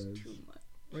entendres. too much.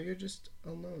 Or you're just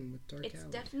alone with Dark It's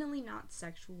Alley. definitely not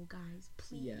sexual, guys.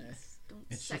 Please Yeah. don't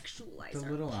It's just sexualize the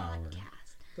our little hour.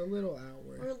 podcast. The little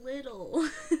hour. We're little.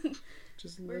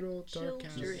 Just We're little Dark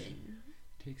Alley. children.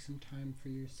 Take some time for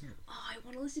yourself. Oh, I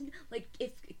want to listen. Like,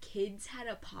 if kids had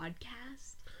a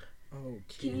podcast, Oh,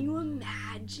 can you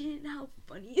imagine how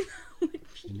funny that would be?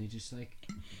 And they just like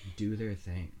do their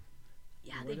thing.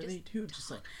 Yeah, What they do just they do? Just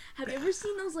like. have you ever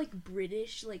seen those like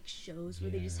British like shows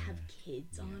where they just have Yeah.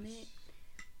 kids on it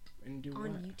And do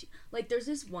on what? YouTube? Like, there's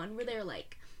this one where they're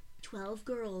like 12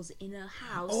 girls in a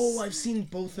house. Oh, I've seen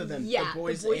both of them. Yeah, the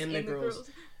boys and the girls.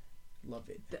 Love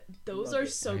it. Those Love are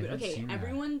it. so I good. haven't Okay, seen that.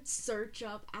 everyone search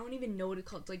up. I don't even know what it's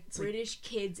called. It's like British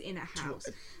kids in a house.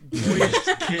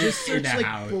 Just search in a like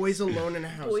house. boys alone in a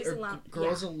house Boys or alone-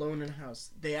 girls yeah. alone in a house.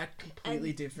 They act completely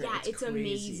And, different. yeah, it's crazy.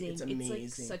 amazing. It's amazing.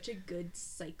 It's like such a good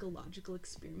psychological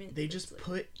experiment. They that's, just like,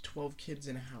 put 12 kids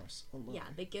in a house alone. yeah,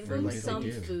 they give For, them like, they some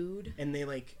do. food. And they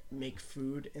like make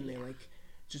food and they like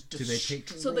just Do they take-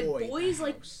 destroy So the boys,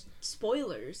 like, house.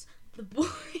 Spoilers. The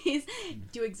boys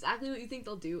do exactly what you think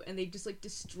they'll do, and they just like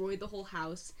destroy the whole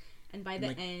house. And by the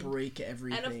like end, break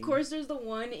everything. and of course, there's the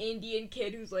one Indian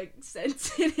kid who's like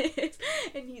sensitive,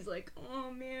 and he's like,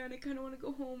 "Oh man, I kind of want to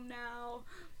go home now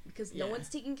because no Yeah. one's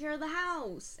taking care of the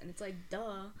house." And it's like,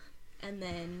 duh. And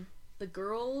then the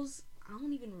girls, I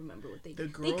don't even remember what they The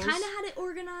did. They girls- kind of had it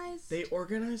organized. They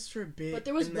organized for a bit. But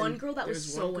there was and one then girl that there was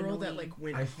was so one girl that annoying. like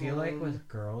went I feel like home. with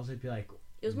girls, it'd be like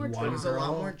It was more one drama. It was a lot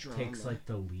girl more takes drama. like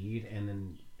the lead and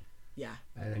then Yeah.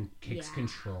 takes Yeah.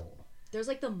 control, There's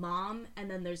like the mom, and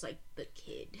then there's like the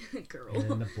kid girl, and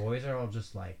then the boys are all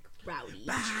just like rowdy.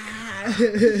 Ah.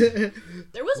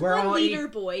 There was We're one all leader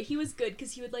boy. He was good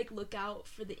because he would like look out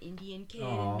for the Indian kid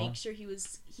Aw. and make sure he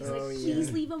was. He's Oh, like, yeah.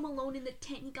 please leave him alone in the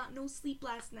tent. He got no sleep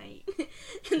last night.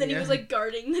 And then he was Yeah. like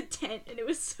guarding the tent, and it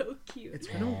was so cute. It's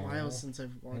been a Aw, while since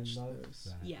I've I watched love those.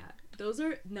 that. Yeah, those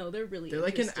are they're really. They're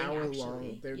like an interesting, hour actually.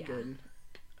 long. They're Yeah. good.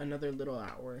 Another little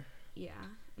hour. Yeah,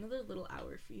 another little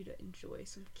hour for you to enjoy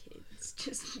some kids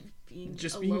just being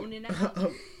Just alone being in a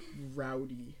house.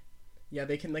 rowdy. Yeah,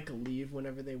 they can like leave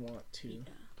whenever they want to. Yeah.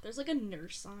 There's like a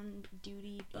nurse on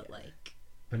duty, but Yeah. like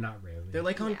but not really. They're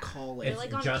like on Yeah. call. They're it's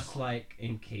like on just call. like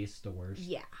in case the worst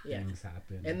yeah, Yeah. things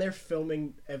happen. And they're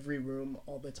filming every room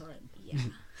all the time. yeah.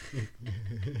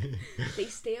 They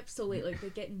stay up so late, like they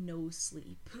get no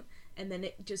sleep, and then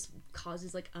it just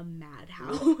causes like a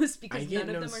madhouse because I get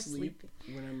none no of them are sleep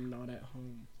sleeping. when I'm not at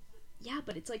home. Yeah,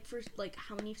 but it's like for like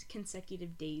how many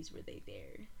consecutive days were they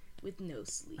there with no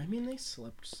sleep? I mean, they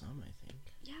slept some, I think.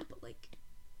 Yeah, but like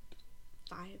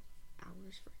 5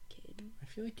 hours for a kid. I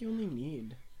feel like you only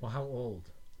need well, how old?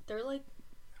 They're like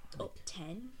like,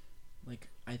 10, like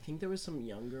I think there was some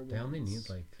younger ones. They only need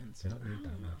like and they some, don't need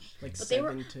that much. like but they were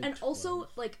 7 to and 12. also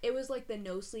like it was like the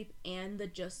no sleep and the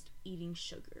just eating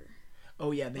sugar.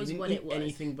 Oh yeah, they was didn't what eat it was.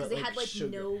 anything but they like had like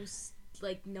sugar.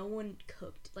 no one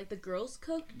cooked. Like the girls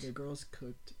cooked. The girls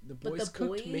cooked. The But boys the cooked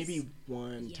boys- maybe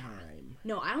one Yeah. time.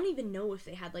 No, I don't even know if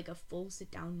they had like a full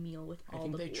sit down meal with I all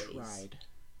think the they boys. tried.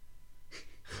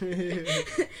 The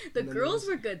And then girls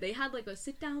there were good. They had like a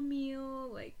sit down meal,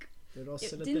 like They'd all It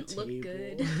sit at didn't the look table.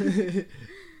 good.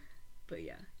 but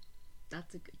yeah.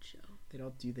 That's a good show. They'd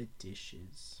all do the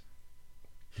dishes.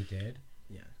 They did?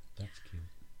 Yeah. That's cute.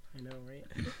 I know, right?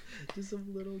 Just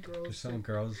some little girls. There's some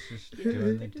girls just Yeah,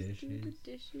 doing they the just do dishes.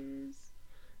 the dishes.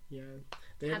 Yeah.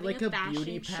 They had Having like a a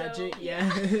beauty fashion pageant. show. Yeah.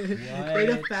 Create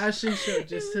a What? fashion show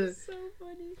just it to. was so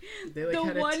funny. They like The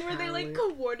had a one where they like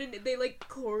talent. coordinate, they like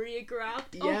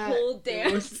choreographed Yeah, a whole It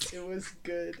dance. was, it was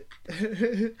good.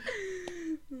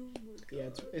 Oh my Yeah,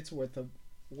 God. it's worth a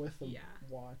Yeah.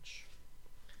 watch.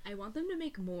 I want them to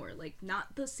make more, like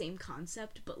not the same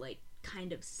concept, but like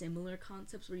kind of similar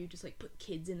concepts where you just like put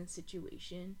kids in a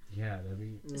situation, Yeah, that'd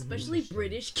be especially interesting.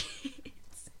 British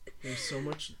kids, They're so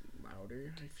much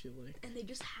louder. I feel like and they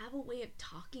just have a way of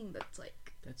talking that's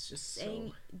like that's just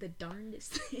saying the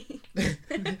darndest thing.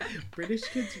 so. British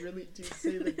kids really do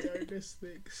say the darndest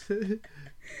things.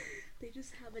 They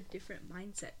just have a different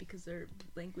mindset because their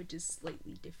language is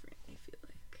slightly different. I feel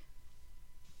like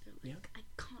they're like, I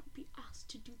can't be asked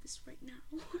to do this right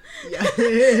now. Yeah.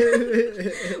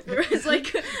 Whereas,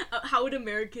 like, how would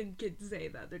American kids say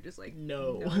that? They're just like,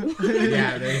 No.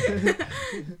 Yeah, they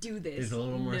do this. there's a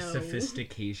little more No.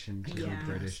 sophistication to Yeah. a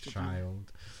British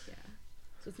child. Yeah.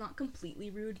 So it's not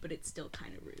completely rude, but it's still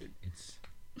kind of rude. It's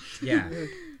yeah.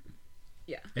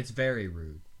 Yeah. It's very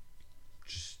rude.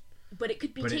 Just But it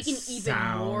could be but taken it even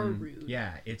more sound- rude.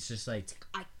 Yeah, it's just like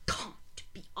I can't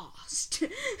be asked.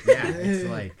 yeah, it's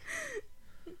like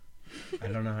I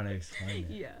don't know how to explain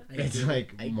it. Yeah. I It's get it,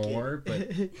 like I get more,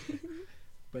 it.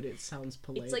 But it sounds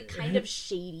polite. It's like kind of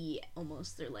shady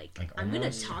almost. They're like, Like, I'm gonna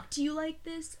almost- talk to you like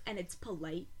this, and it's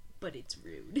polite, but it's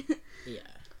rude. yeah.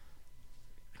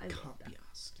 I love Can't that. be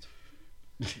asked.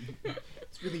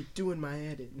 It's really doing my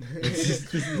head in.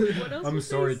 What else I'm would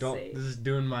sorry, they don't. say? This is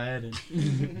doing my head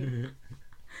in.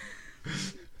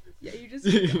 Yeah, you just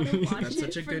gotta watch That's it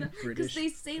such a for good because British they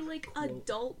say like quote.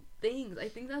 adult things. I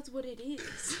think that's what it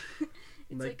is.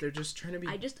 It's like, like, they're just trying to be.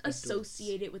 I just adults.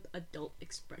 associate it with adult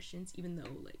expressions, even though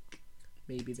like,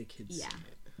 Maybe the kids. Yeah. see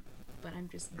it. but I'm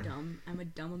just dumb. I'm a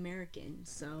dumb American,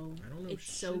 so I don't know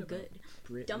it's so shit about good.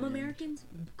 Brit Dumb land. Americans,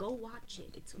 go watch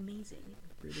it. It's amazing.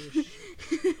 British.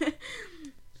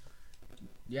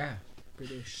 Yeah.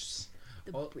 British.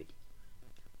 The Oh. Brit.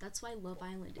 That's why Love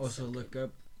Island is Also, so look good.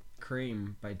 up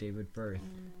Cream by David Firth.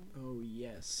 Oh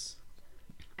yes.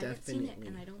 I haven't seen it, definitely.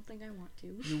 and I don't think I want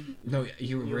to. No,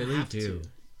 you really have do. to.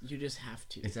 You just have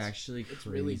to. It's actually it's crazy.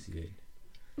 really good.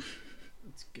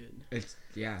 It's good. It's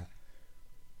yeah.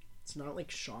 It's not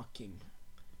like shocking.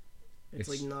 It's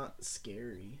like not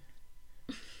scary.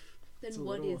 Then It's a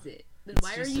what little- is it? Then it's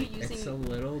why are just you like- It's a using?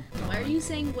 little. Why are you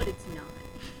saying what it's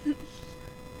not?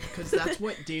 Because that's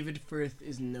what David Firth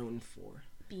is known for.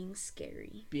 Being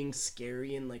scary. Being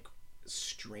scary and like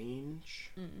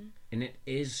strange. And it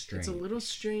is strange. It's a little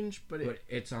strange, but but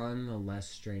it's on the less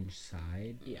strange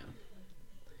side. yeah.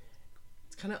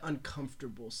 It's kind of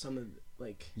uncomfortable. Some of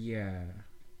like Yeah,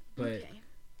 but Okay.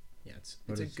 yeah, it's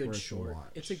But a it's good worth a short.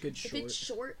 watch. It's a good If short. it's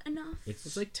short enough,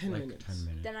 it's like 10 minutes. 10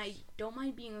 minutes. then I don't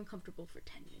mind being uncomfortable for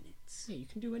 10 minutes. Yeah, you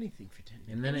can do anything for 10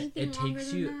 minutes. And then Anything it longer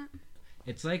takes than you. that?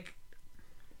 It's like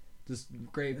this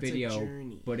great It's a video,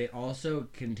 journey. but it also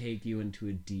can take you into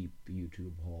a deep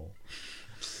YouTube hole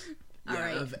Yeah,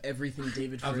 Alright. of everything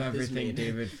David Firth of has everything made.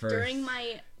 David Firth. During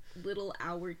my little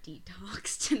hour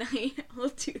detox tonight, I'll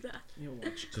do that. You'll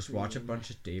watch Just watch a Cream. bunch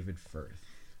of David Firth,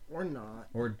 or not.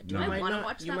 or Do not. I might wanna not,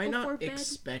 watch you that might before not bed?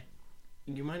 expect.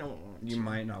 You might not want. You to.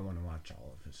 might not want to watch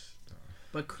all of his stuff,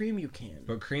 But Cream, you can.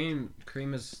 but Cream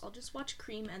is I'll just watch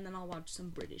Cream and then I'll watch some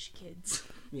British kids.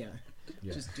 Yeah.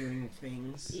 yeah, Just doing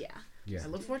things. Yeah. yeah. I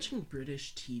love watching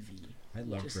British TV. I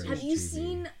love Just- British Have you TV.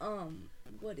 seen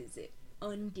what is it?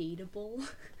 Undateable?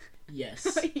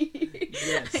 Yes.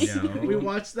 yes. No. We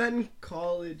watched that in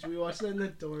college. We watched that in the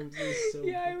dorms. It was so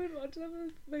Yeah, I good. would watch that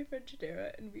with my friend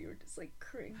Shadera, and we were just like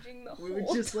cringing the We whole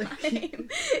were just, time like-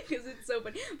 because it's so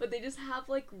funny. But they just have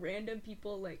like random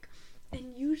people like,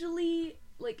 and usually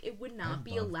like it would not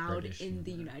be love allowed British in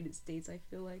the humor. United States. I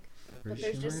feel like, but British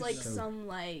there's just humor like is so some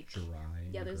like dry.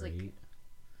 yeah, and there's, like, great.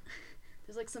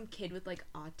 there's like some kid with like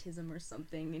autism or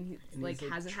something, and he And like he's,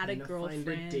 hasn't had a trying to find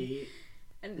girlfriend. date.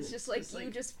 And it's just It's like just, you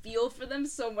like- just feel for them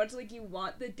so much, like you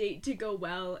want the date to go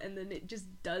well, and then it just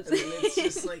doesn't. And then it's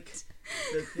just like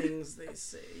the things they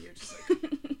say. You're just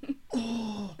like,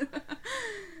 oh,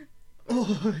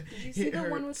 oh. Did you see it the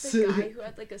one with hurts. the guy who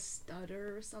had like a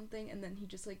stutter or something, and then he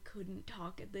just like couldn't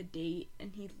talk at the date,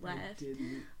 and he I left?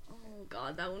 didn't. Oh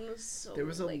god, that one was so There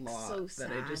was a like lot so that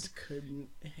sad. I just couldn't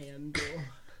handle.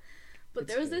 But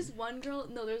it's there was good. this one girl.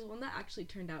 No, there was one that actually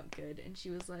turned out good, and she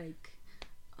was like,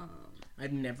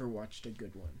 I've never watched a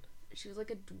good one. she was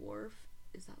like a dwarf.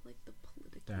 Is that like the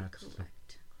politically That's-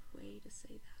 correct way to say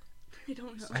that? I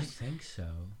don't know. I think so.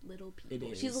 Little It people.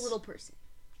 She's a is. little person.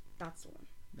 That's the one.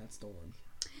 That's the one.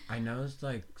 I know it's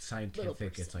like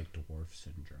scientific. It's person. like dwarf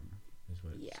syndrome, is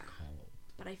what it's Yeah. called.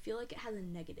 But I feel like it has a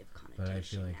negative connotation. But I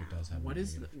feel like now. it does have. What a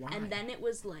is the negative- why? And then it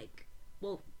was like,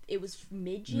 well, it was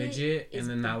midget. midget, is and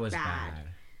then that the was bad.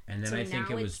 And then So I think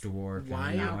now it was it's- dwarf, Why-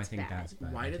 and now I It's think bad. that's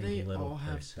bad. Why I do think they little all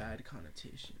have person. bad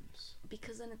connotations?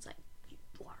 because then it's like you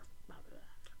dwarf. Blah, blah,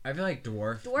 blah. I feel like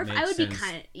dwarf. Dwarf, makes I would be sense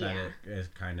kinda- that yeah. It is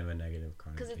kind of a negative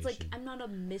Because connotation. it's like I'm not a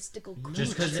mystical creature.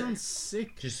 Just 'cause that it- sounds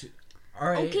sick. just all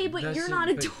right. Okay, but that's you're it, not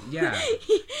a but dwarf. Yeah.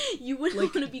 You wouldn't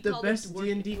Like want to be the called best a dwarf.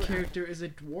 D&D if you were character is a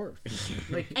dwarf.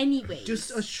 Like Anyways,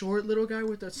 just a short little guy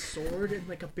with a sword and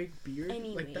like a big beard.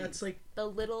 Anyways. Like that's like the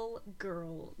little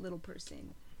girl, little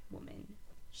person, woman.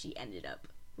 She ended up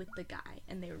with the guy,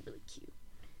 and they were really cute.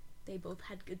 They both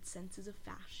had good senses of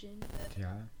fashion,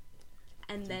 Yeah.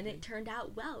 and then it turned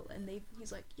out well. And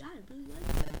he's like, yeah, I really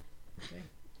like it. Okay.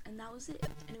 And that was it.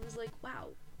 And it was like, wow.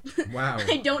 Wow.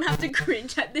 I don't have to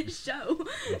cringe at this show.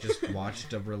 I just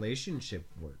watched a relationship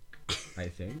work. I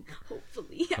think.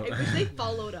 Hopefully, I wish they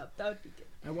followed up. That would be good.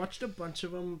 I watched a bunch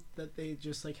of them that they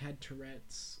just like had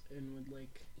Tourette's and would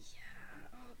like Yeah.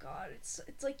 Oh God, it's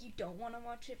like you don't want to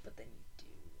watch it, but then you do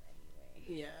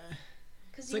anyway. yeah.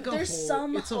 Because It's like a there's hole.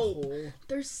 some It's hope. a hole,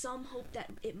 There's some hope that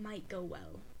it might go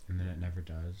well. And then it never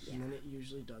does. Yeah. and then it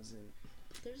usually doesn't.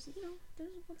 There's there's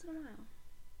once in a while.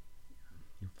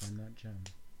 You find that gem.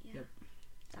 Yeah. Yep.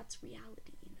 That's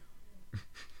reality, you know.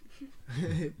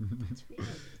 It's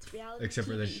reality. It's reality. Except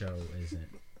for the TV. show isn't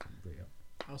real.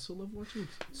 I also love watching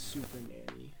Super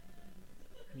Nanny.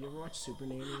 Have you ever watched Super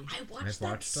Nanny? I watched I've that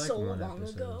watched like so one long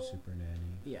episode ago. of Super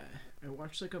Nanny. Yeah, I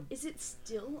watched like a. Is it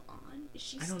still on? Is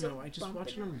she I don't still know. I just bumping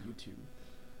watched it on around?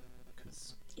 YouTube.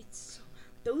 Cause It's so,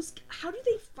 those. How do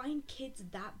they find kids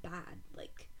that bad?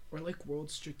 Like, or like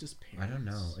World's Strictest I Parents. don't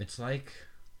know. It's like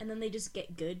and then they just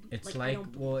get good. it's I like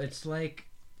don't well, believe it's like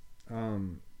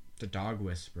the Dog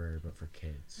Whisperer but for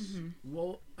kids. it. Mhm.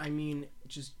 Well, I mean,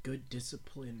 just good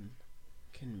discipline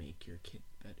can make your kid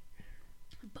better.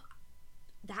 But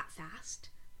that fast.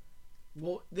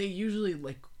 Well, they usually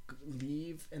like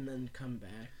leave and then come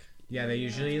back. Yeah, they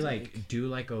usually Yeah. like do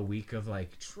like a week of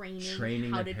like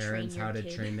training how the to parents train how your to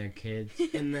kid. train their kids, And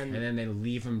and then then they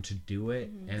leave them to do it,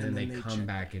 and then And they then they come check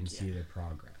back and back, see yeah. the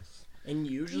progress. and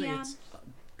usually Yeah. it's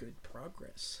good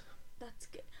progress. That's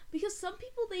good. Because some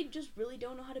people, they just really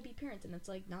don't know how to be parents, and it's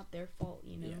like not their fault,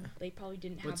 you know. Yeah. They probably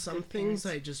didn't have. But some good things parents.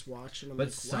 I just watch and I'm But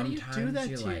like, why do you sometimes do that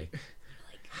you're to like,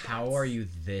 Like, how that's- are you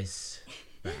this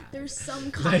bad? There's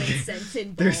some common sense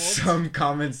involved. There's some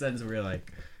common sense where you're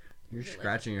like, you're You're like-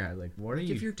 scratching your head like, what are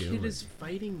you if your doing? kid is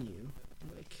fighting you,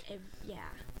 like, Yeah.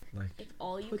 like, If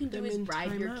all you Put can do them is in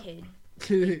bribe your timeout. kid.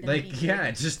 tell like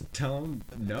yeah, just tell them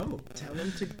no.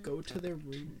 them to go to their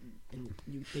room and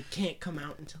they can't come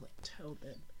out until I tell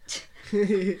them. Tell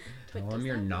But them does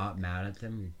you're that not mad at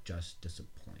them. You're just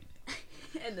disappointed.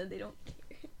 and then they don't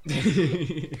care.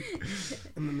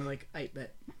 And then they're like, I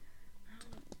bet.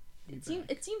 You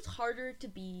It seems harder to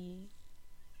be.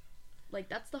 Like,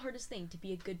 that's the hardest thing, to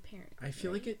be a good parent. I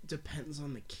feel right? like it depends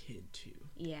on the kid too.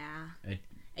 Yeah. It-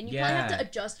 And you probably have yeah. to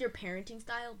adjust your parenting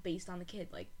style based on the kid,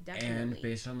 like, definitely. And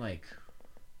based on like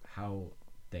how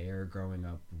they are growing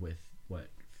up with what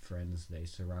friends they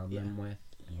surround them with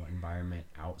and what environment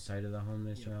outside of the home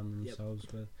they surround themselves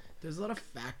with. There's a lot of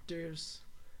factors,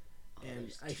 and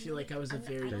there's I too feel like many- I was a I'm-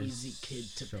 very I don't- easy kid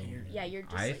to so parent. many. Yeah, you're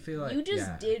just I like, feel like- you just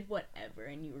yeah. did whatever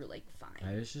and you were like fine.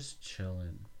 I was just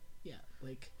chilling. Yeah,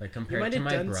 like Like might compared to have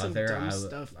my done some brother, dumb I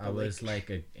stuff, I but, was like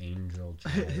an angel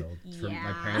child. From, my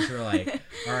Yeah. parents were like,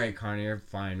 "All right, Connie, you're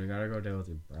fine. We gotta go deal with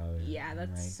your brother." Yeah, I'm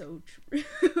that's like, so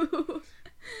true.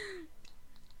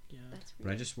 yeah. That's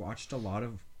But I just watched a lot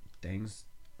of things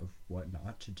of what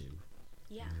not to do.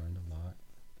 yeah. I learned a lot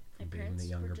My from being parents the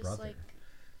younger were just brother. like,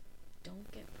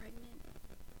 don't get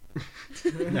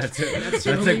pregnant. That's it. That's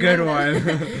That's, the a good only one.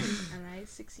 And I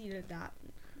succeeded that.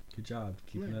 Good job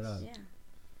keeping it Nice. up. Yeah.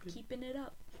 Keeping it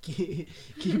up.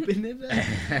 Keeping it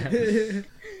up.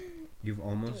 You've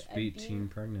almost Dude, beat I've teen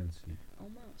pregnancy.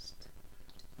 Almost.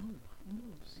 Almost. I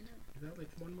know. You got like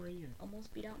one more year.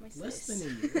 Almost beat out my Less sis. than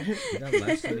a year. You got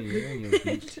less than a year and you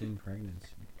beat teen pregnancy.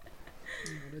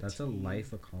 That's a teen.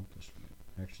 life accomplishment.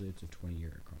 Actually, it's a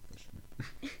 20-year accomplishment.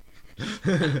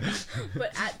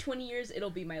 But at 20 years, it'll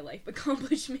be my life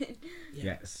accomplishment. Yeah.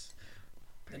 Yes.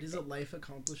 That is a life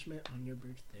accomplishment on your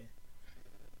birthday.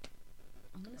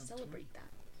 I'm gonna Of celebrate that.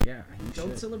 Yeah. You Don't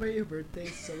should. celebrate your birthday.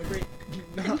 Celebrate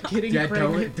not getting Yeah,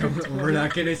 pregnant. don't. for We're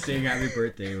not 20. gonna sing happy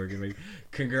birthday. We're gonna be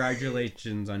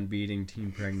congratulations on beating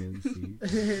teen pregnancy.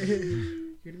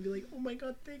 You're gonna be like, oh my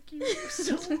god, thank you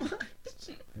so much.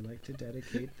 I'd like to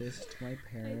dedicate this to my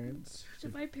parents. To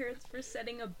my parents for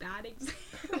setting a bad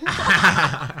example.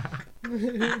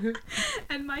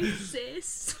 And my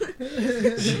sis.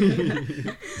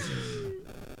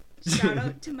 Shout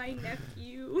out to my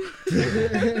nephew.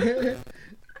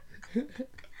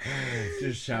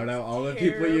 Just shout out all the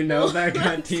people you know that got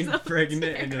That's teen so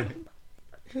pregnant. terrible.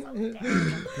 And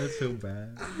that's so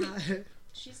bad.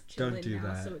 She's Don't chilling do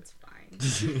now, that. so it's fine.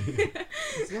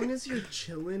 As long as you're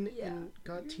chilling Yeah. and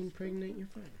got teen pregnant, you're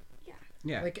fine.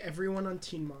 Yeah. Like everyone on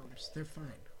Teen Moms, they're fine.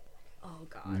 Oh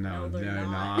god, No, they're they're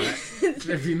not. not.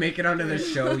 If you make it onto the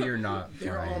show, you're not.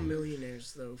 They're all fine.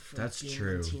 millionaires though. For That's being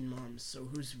true. On Teen Moms, so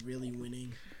who's really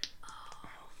winning?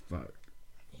 Fuck.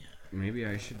 Yeah. Maybe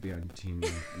I should be on Teen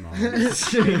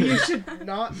Moms. Maybe you should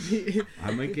not be. I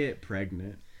might get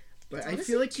pregnant. But It's I honestly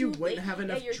feel like you too wouldn't late. have Yeah,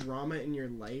 enough you're- drama in your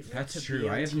life. That's to true. Be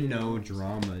on I have Teen no Moms.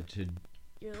 drama to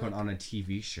You're put like, on a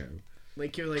TV show.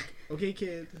 Like you're like, okay,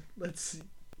 kid, let's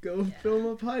go film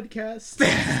a podcast.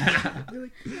 You're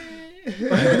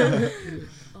like,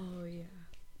 oh yeah.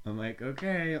 I'm like,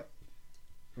 okay,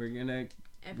 we're gonna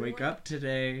Everyone, wake up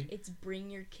today. It's bring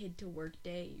your kid to work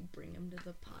day. You bring them to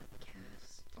the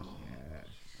podcast. Yeah.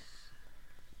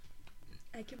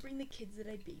 I can bring the kids that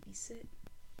I babysit.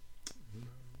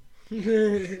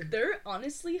 yeah. They're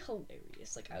honestly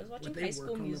hilarious. Like, I was watching Would they High work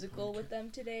School on the Musical with podcast?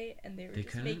 them today, and they were They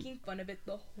just couldn't- making fun of it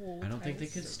the whole I time. don't think they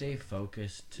It could was so stay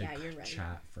focused to Yeah, you're right.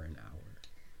 chat for an hour.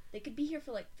 They could be here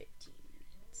for like 15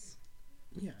 minutes.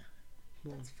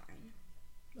 Well, That's fine.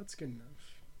 that's good enough.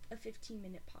 A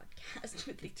 15-minute podcast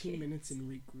with the 15 kids. minutes and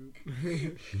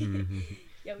regroup.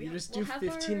 Yeah, You just we'll do have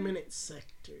 15-minute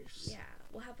sectors. Yeah,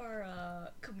 we'll have our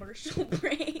commercial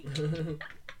break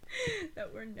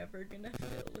that we're never gonna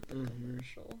fill with the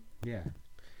commercial. Yeah.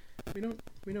 We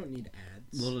don't need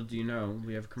ads. Little do you know,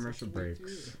 we have commercial That's what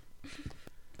we breaks,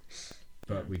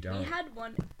 but we don't. We had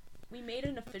one. We made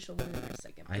an official one in our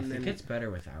second. I And think then- it's better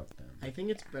without them. I think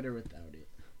it's Yeah. better without it.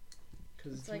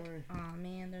 Because It's it's like, more... oh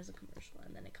man, there's a commercial,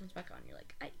 and then it comes back on. You're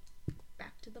like,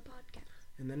 back to the podcast.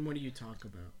 And then what do you talk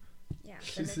about? Yeah,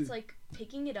 then it's like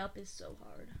picking it up is so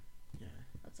hard. Yeah.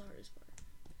 That's the hardest part.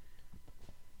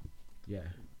 Yeah,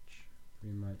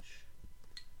 pretty much.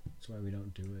 That's why we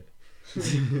don't do it.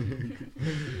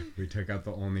 We took out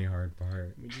the only hard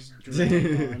part. We just drag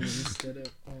on instead of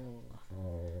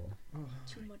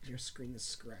Too much. your screen is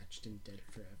scratched and dead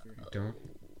forever. Don't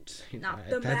say Not that.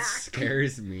 the That back.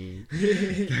 scares me.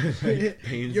 That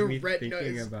pains Your me retina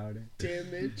thinking is about it.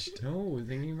 damaged. No,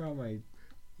 thinking about my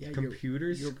Yeah,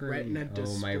 computer your screen. retina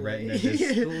Oh, my display. retina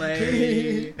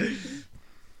display.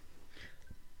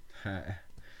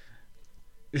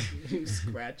 You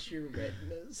scratch your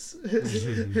retinas.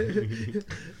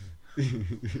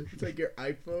 It's like your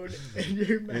iPhone and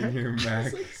your Mac. And your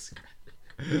Mac It's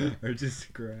like are just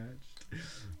scratched.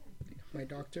 my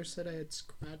doctor said I had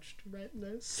scratched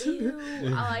retinas.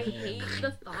 Ew, I hate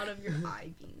the thought of your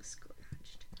eye being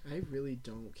scratched. I really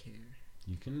don't care.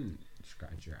 You can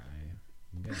scratch your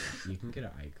eye. You can get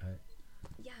an eye cut.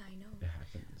 Yeah, I know. It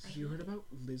happens. Have you heard about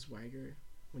Liz Weiger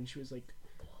when she was like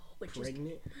Which is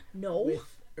pregnant no.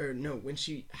 when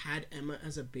she had Emma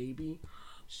as a baby,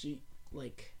 she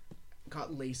like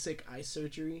got LASIK eye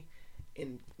surgery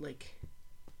and like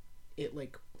it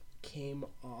like came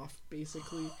off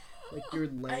basically like your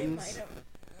lens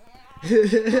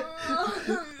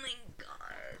Oh my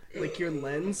god. like your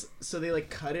lens, so they like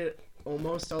cut it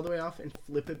almost all the way off and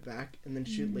flip it back and then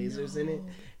shoot lasers in it,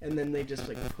 and then they just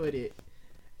like put it.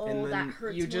 Oh, and then that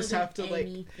hurts. you just more have than to, like-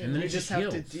 anything. And then you it just just have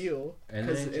to heals. deal, And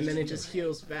and then it just just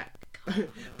heals back.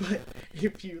 But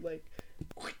if you like,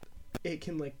 it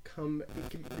can like come, it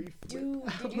can reflip. Dude,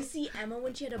 did you see Emma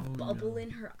when she had a Oh, bubble no. in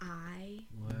her eye?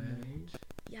 What?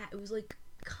 Yeah, it was like,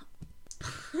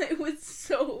 it was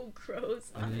so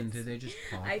gross. And then honestly. did they just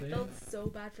pop I it? felt so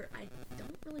bad for. I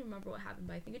don't really remember what happened,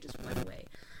 but I think it just went away.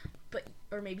 But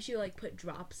or maybe she like put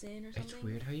drops in or something. It's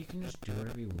weird how you can just do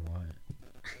whatever you want.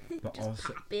 But just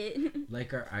also, pop it.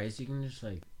 like our eyes, you can just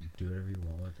like do whatever you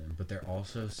want with them. But they're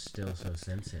also still so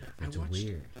sensitive. I It's watched-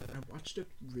 weird. I watched a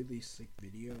really sick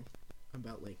video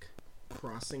about like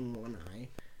crossing one eye,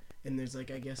 and there's like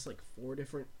I guess like 4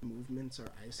 different movements our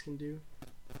eyes can do.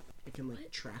 It can like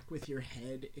What? track with your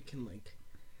head. It can like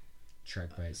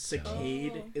Track by itself.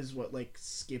 saccade Oh. is what like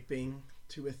skipping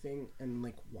to a thing, and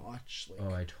like watch like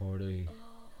Oh, I totally. Oh.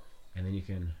 And then you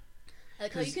can. I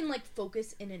like how you 'Cause- can like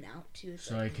focus in and out too. It's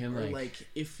So like, I can or like. like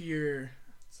if you're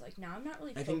it's like now I'm not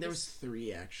really. I think there was focused.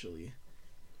 3 actually,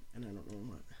 and I don't know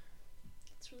what.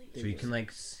 It's really. So you can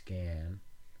like scan.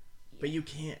 But you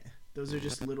can't. Those are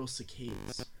just little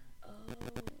saccades. Oh,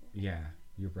 Yeah,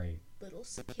 you're right. little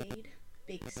cicade,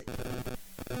 big cicade.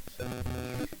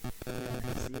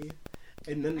 Yeah, see?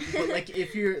 And then, but like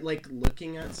if you're like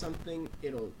looking at something,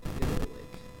 it'll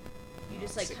like. You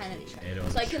just like kind of. Saccade. It'll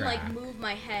So I can like track. move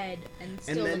my head and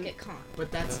still then- look at Con.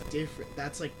 But that's different.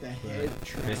 That's like the head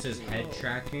tracking. This is head Oh.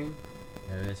 tracking,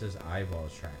 and this is eyeball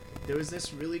tracking. There was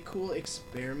this really cool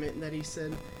experiment that he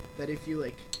said that if you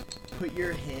like put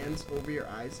your hands over your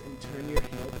eyes and turn your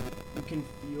head, you can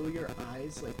feel your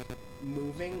eyes like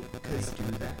moving I because do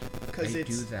that. I it's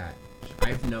do that.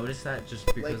 I've noticed that just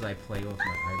because I play with my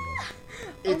eyeballs.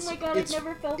 it's, oh my god, it's, I've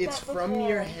never felt it's that from before.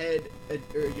 your head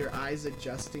or your eyes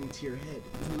adjusting to your head.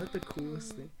 Isn't that the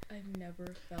coolest thing? I've never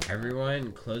felt.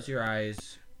 Everyone, close your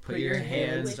eyes. Put Put your your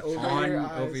hands hands over on your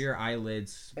eyes. over your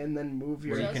eyes, And then move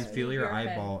your where you Just can head. feel move your your head.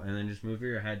 eyeball, and then just move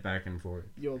your head back and forth.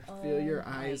 You'll that. feel your Oh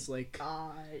my eyes like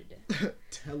God.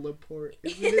 teleport.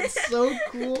 Isn't it so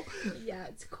cool? Yeah,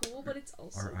 it's cool, but it's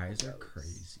also. Our eyes are gross.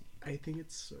 crazy. I think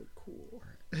it's so cool.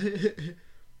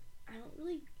 I don't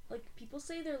really like. People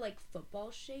say they're like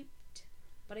football shaped,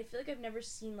 but I feel like I've never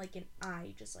seen like an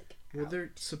eye just like. Well, out,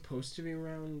 they're supposed to be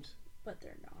round, but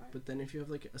they're not. but then if you have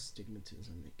like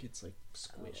astigmatism, it gets like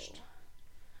squished. Oh.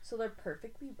 So they're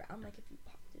perfectly round. Like if you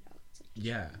popped it out, it's like.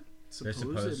 Yeah, they're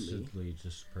Supposedly, supposedly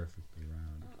just perfectly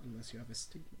round. Oh, unless you have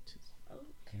astigmatism,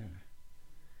 okay.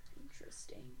 Yeah.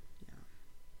 Interesting.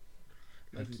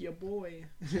 like your boy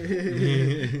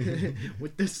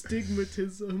with the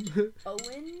stigmatism.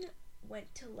 Owen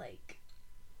went to like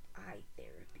eye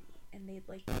therapy, and they'd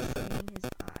like train his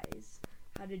eyes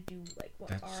how to do like what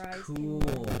That's our eyes cool.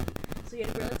 can do. So he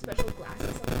had to wear like special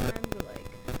glasses sometimes, or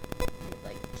they'd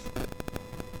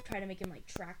like try to make him like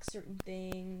track certain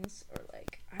things, or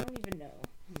like I don't even know.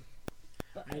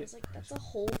 But I was like, that's a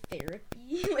whole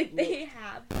therapy like they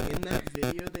have. In that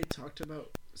video, they talked about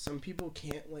some people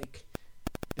can't like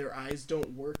their eyes don't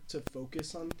work to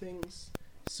focus on things,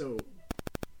 so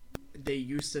they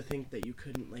used to think that you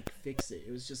couldn't like fix it.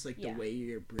 It was just like Yeah. the way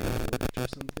your brain worked or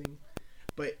something.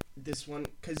 But this one,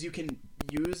 because you can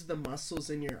use the muscles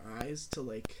in your eyes to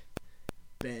like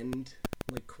bend,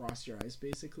 like cross your eyes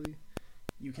basically.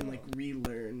 You can like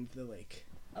relearn the like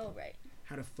Oh right.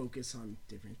 how to focus on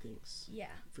different things. Yeah.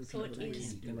 For So people it that is.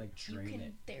 can't You do can it. like You train can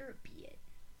it. therapy it.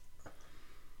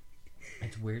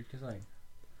 It's weird because like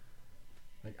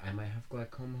I might have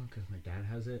glaucoma because my dad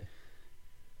has it.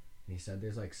 And he said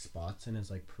there's like spots in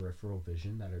his like peripheral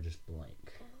vision that are just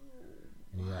blank. Oh.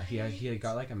 And he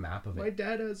got like a map of My it.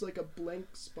 dad has like a blank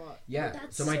spot. Yeah.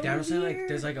 That's So my so dad was saying like weird.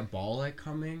 there's like a ball like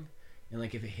coming, and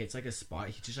like if it hits like a spot,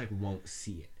 he just like won't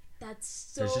see it. That's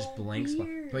so There's just blank spot,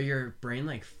 weird. but your brain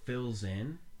like fills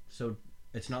in, so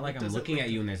it's not like I'm Does it looking like-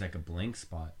 at you and there's like a blank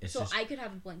spot. It's So just I could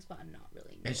have a blank spot and not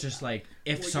really know it's just about like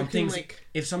if Well, you can, something's like-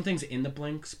 if something's in the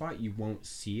blank spot, you won't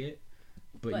see it,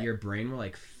 but your brain will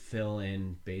like fill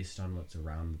in based on what's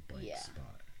around the blank Yeah.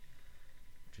 spot,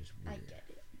 which is it. I weird. get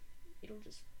it. It'll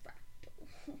just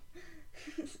fractal.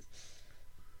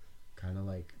 Kind of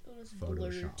like It'll just blur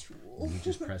Photoshop. tool. You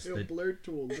just press It'll the blur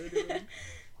tool, literally.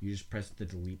 you just press the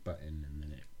delete button and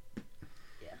then it.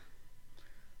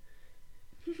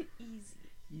 Easy.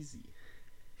 Easy.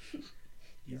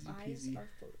 Your Easy eyes peasy. are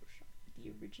Photoshop.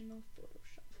 The original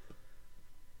Photoshop.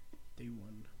 Day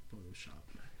one, Photoshop.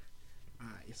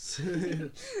 Eyes.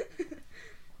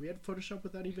 We had Photoshop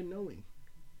without even knowing.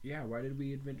 Yeah, why did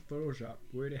we invent Photoshop?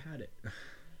 We already had it.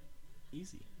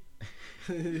 Easy.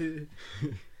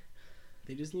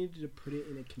 They just needed to put it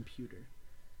in a computer.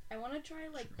 I want to try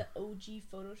like the OG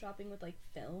photoshopping with like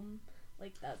film.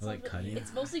 Like that's Like cutting?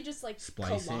 It's mostly just like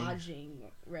Splicing? collaging,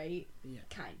 right? Yeah.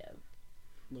 Kind of,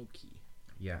 Low key.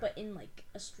 Yeah. but in like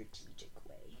a strategic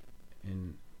way.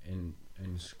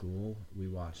 In school we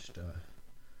watched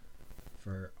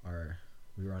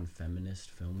we were on feminist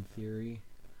film theory,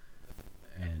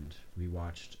 and we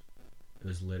watched, it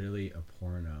was literally a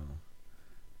porno,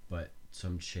 but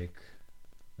some chick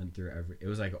went through it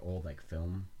was like an old like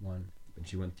film one, but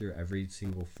she went through every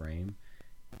single frame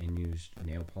and used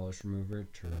nail polish remover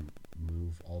to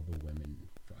remove all the women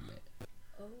from it.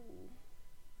 Oh,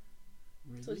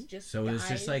 Really? so it's just So it was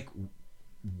just guys? like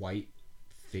white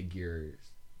figures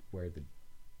where the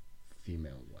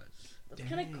female was. That's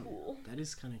kind Dang. of cool. That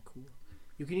is kind of cool.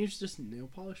 You can use just nail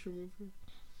polish remover?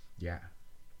 Yeah.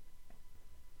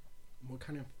 What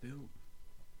kind of film?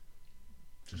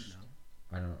 Just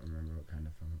No. I don't remember what kind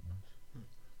of film it was.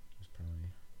 It was probably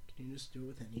Can you just do it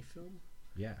with any film?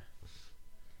 yeah,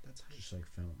 That's how just like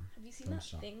film. Have you seen Film that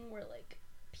stock. thing where like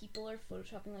people are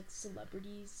photoshopping like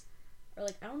celebrities, or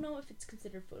like I don't know if it's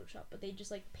considered Photoshop, but they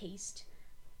just like paste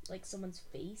like someone's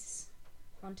face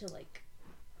onto like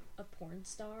a porn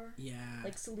star, Yeah.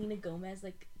 like Selena Gomez,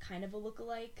 like kind of a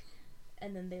lookalike,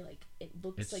 and then they like it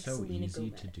looks It's like so Selena easy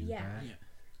Gomez. to do yeah, that. Yeah.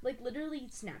 like literally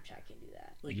Snapchat can do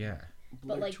that, Like, Yeah,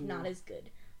 blur but like tool. not as good.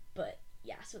 But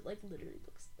yeah, so it like literally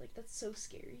looks like that's so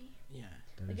scary. Yeah.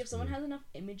 that Like is if someone weird. has enough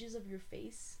images of your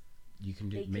face, you can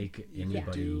they could- make you could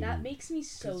anybody. do- that makes me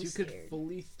so Because you scared. could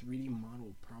fully 3D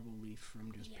model probably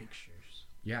from just Yeah. pictures.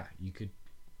 Yeah, you could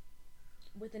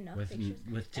With enough with pictures, with and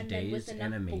then with today's enough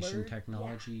animation blurred-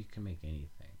 technology, you can make anything.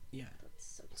 Yeah. that's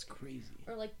so It's scary. crazy.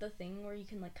 Or like the thing where you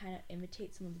can like kind of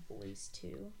imitate someone's voice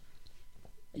too.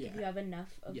 Like if Yeah. you have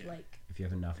enough of Yeah. like, If you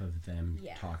have enough of them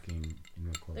Yeah. talking and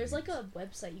recording. there's like a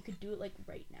website you could do it like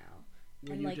right now.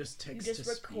 Where And, you like, just text You just to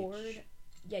record, speech.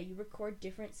 yeah, you record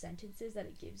different sentences that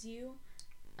it gives you,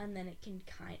 and then it can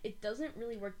it doesn't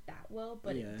really work that well,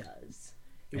 but Yeah. it does.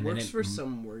 It And then works it for m-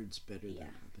 some words better Yeah. than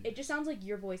others. It just sounds like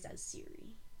your voice as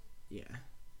Siri, Yeah.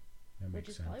 that which makes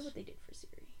is sense. probably what they did for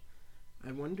Siri.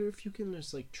 I wonder if you can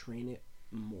just like train it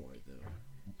more though.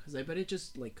 Because I bet it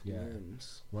just like Yeah.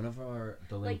 learns. One of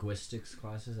the Like- linguistics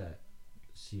classes at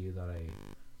CU that I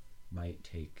might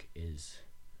take is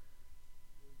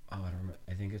I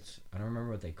don't remember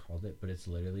what they called it, but it's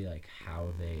literally like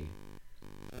how they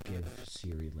give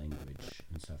Siri language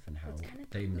and stuff, and how That's kinda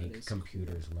they cool. That make is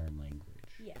computers learn language,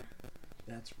 Yeah,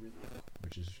 That's really cool.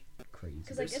 which is crazy.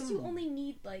 because I There's guess you some- only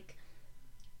need like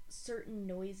certain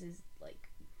noises, like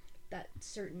that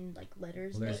certain like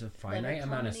letters. Well, there's a make, finite letter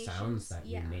amount of sounds combinations. that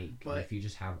yeah. you make, But and if you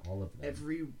just have all of them.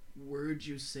 Every word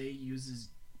you say uses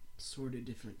sort of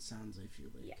different sounds, I feel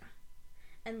like. Yeah,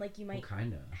 and like you well, might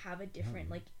kind of. have a different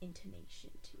Yeah. like intonation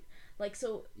too. Like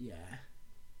so Yeah.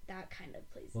 that kind of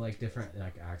plays. Well, like into it. different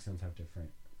like accents have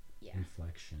different Yeah,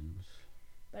 inflections.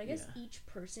 but I guess Yeah. each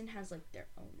person has like their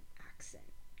own accent,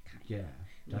 kind Yeah, of,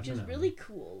 which is definitely. really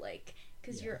cool. Like,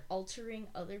 because Yeah. you're altering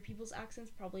other people's accents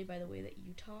probably by the way that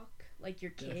you talk. Like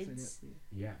your kids Definitely.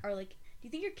 Yeah. are like. Do you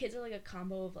think your kids are like a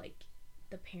combo of like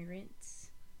the parents?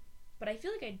 But I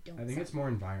feel like I don't. I think sound- it's more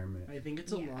environment. I think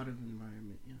it's a Yeah. lot of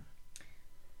environment, yeah.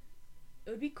 It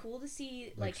would be cool to see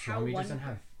Like like how Swami one. doesn't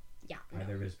have Yeah.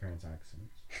 either of his parents'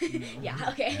 accents Yeah.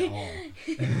 at Okay.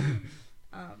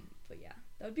 all. But yeah,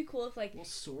 That would be cool if like Well,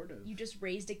 sort of. you just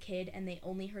raised a kid and they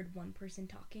only heard one person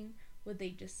talking. Would they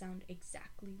just sound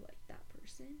exactly like that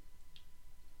person?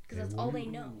 Because that's all they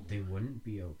know. They wouldn't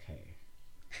be okay.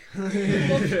 Well,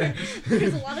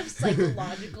 there's a lot of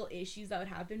psychological issues that would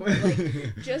happen, but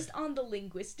like just on the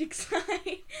linguistic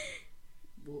side.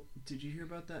 Well, did you hear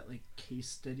about that like case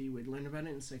study? We learned about it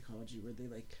in psychology where they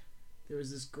like there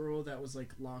was this girl that was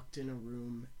like locked in a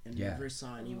room and Yeah. never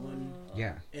saw anyone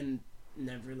Yeah. and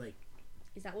never like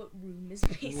Is that what room is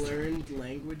based on? learned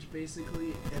language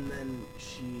basically, and then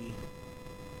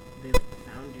they like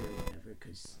found her or whatever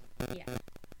because Yeah.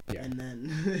 Yeah. and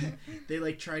then they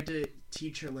like tried to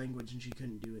teach her language and she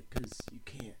couldn't do it because you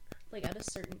can't. Like at a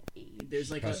certain age.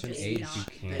 There's like Past a an just age age you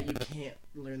not- can't. that you can't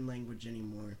learn language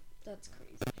anymore. That's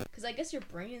crazy. Because I guess your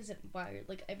brain isn't wired.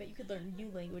 Like, I bet you could learn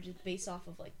new languages based off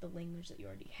of, like, the language that you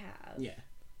already have. Yeah.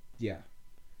 Yeah.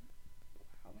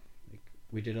 Wow. Like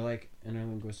we did in our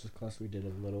linguistics class we did a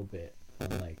little bit on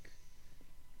like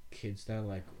kids that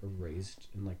like were raised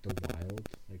in like the wild.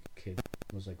 Like a kid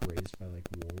was like raised by like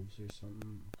wolves or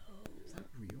something. Is that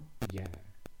real? Yeah.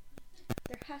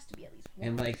 There has to be at least one.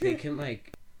 And like they can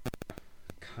like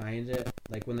kind of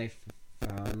like when they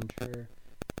found her,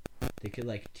 they could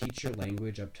like teach her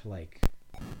language up to like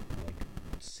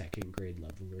second grade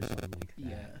level or something like that.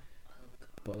 Yeah.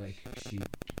 But like she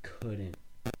couldn't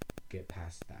get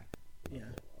past that level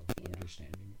of Yeah.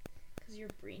 understanding. Because your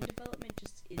brain development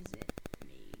just isn't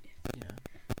made. Yeah.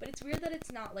 But it's weird that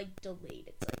it's not, like, delayed.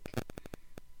 It's like...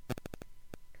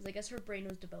 Because I guess her brain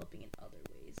was developing in other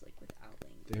ways, like, without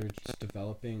language. They were just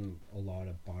developing a lot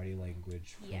of body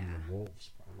language from Yeah. the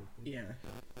wolves, probably. Yeah.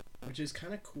 Which is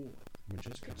kind of cool. Which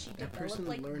is Could she That develop, person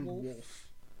like, learned wolf? wolf.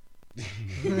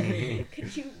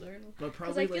 Could you learn... But Because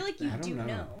probably I feel like you I don't do know.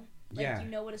 know. Like, Yeah. you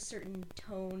know what a certain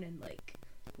tone and, like...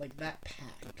 like that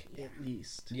pack Yeah. at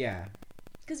least. Yeah.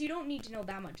 Because you don't need to know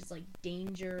that much. It's like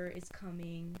danger is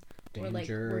coming, or like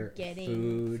Danger, we're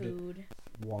getting food,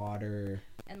 water.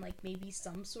 and like maybe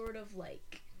some sort of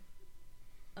like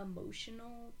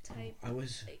emotional type, I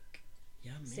was like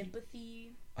Yeah, maybe.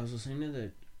 sympathy. I was listening to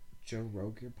the Joe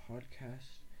Rogan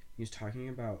podcast. He was talking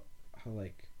about how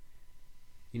like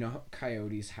you know how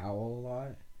coyotes howl a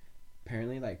lot?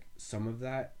 Apparently like some of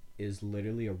that is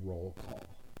literally a roll call.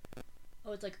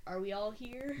 Oh, it's like, are we all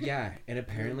here? Yeah, and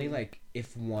apparently like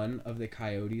if one of the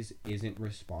coyotes isn't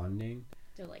responding,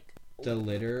 They're like,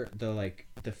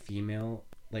 the female,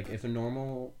 like if a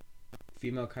normal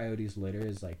female coyote's litter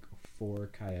is like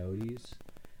 4 coyotes,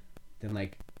 then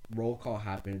like roll call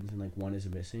happens and like one is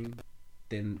missing,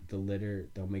 then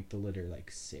they'll make the litter like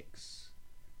 6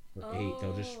 or 8.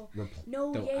 They'll just Oh.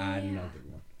 No, they'll yeah, add yeah. another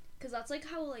one. because that's like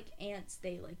how like ants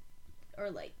they like, or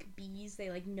like bees they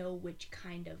like know which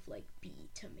kind of like bee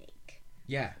to make.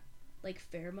 Yeah, Like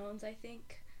pheromones, I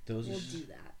think those will just, do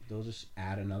that. they'll just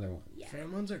add another one. Yeah,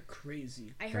 Pheromones are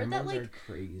crazy. I heard that Pheromones like are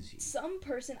crazy. some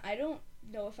person, I don't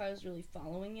know if I was really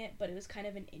following it, but it was kind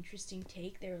of an interesting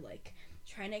take. They were like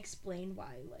trying to explain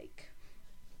why like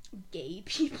gay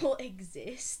people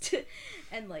exist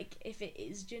and like if it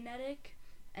is genetic,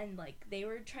 and like they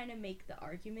were trying to make the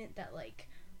argument that like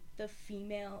the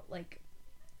female, like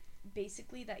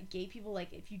basically that gay people,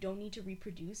 like if you don't need to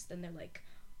reproduce, then they're like,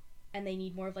 and they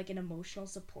need more of like an emotional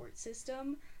support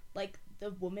system, like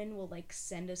the woman will like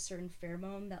send a certain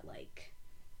pheromone that like,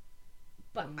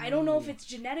 but I don't know if it's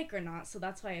genetic or not, so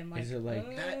that's why I'm like, Is it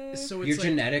like That, so you're it's like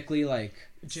genetically like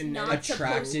genetic. not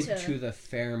supposed attracted to- to the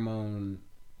pheromone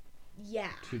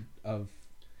yeah, of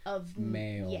of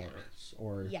males yeah,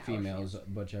 or Yeah, or females,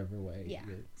 whichever way. yeah,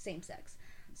 you're- same sex.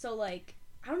 So like,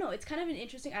 I don't know, it's kind of an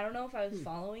interesting, I don't know if I was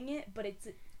following it, but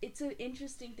it's an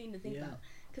interesting thing to think Yeah. about,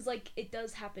 because like it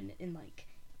does happen in like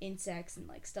insects and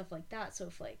like stuff like that. So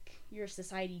if like your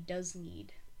society does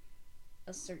need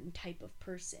a certain type of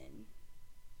person,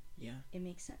 Yeah. it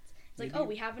makes sense. It's like, Maybe- oh,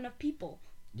 we have enough people,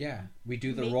 Yeah, we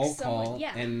do the Make roll someone- call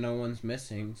yeah. and no one's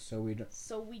missing, so we don't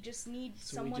so we just need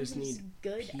So we someone just who's need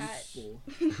good People.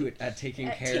 good at taking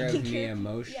At care taking of me care of-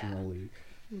 emotionally.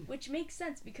 which makes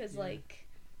sense because Yeah. like,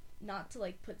 not to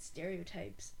like put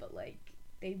stereotypes, but like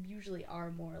they usually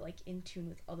are more like in tune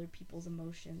with other people's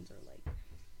emotions, or like,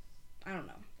 I don't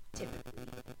know, typically,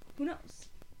 who knows.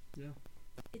 Yeah.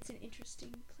 It's an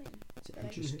interesting claim. It's an But I-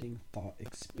 interesting thought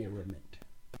experiment.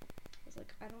 I was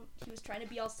like, he was trying to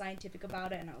be all scientific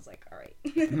about it, and I was like, all right.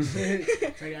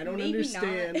 It's like I don't Maybe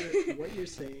understand not. what you're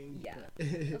saying. Yeah. but-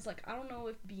 I was like, I don't know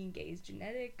if being gay is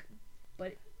genetic,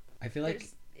 but I feel like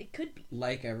it could be.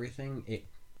 like everything, it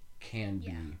can be,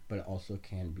 Yeah. but it also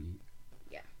can be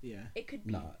yeah. It could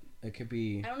be. not. It could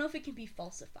be. I don't know if it can be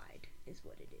falsified, is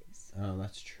what it is. Oh,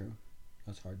 that's true.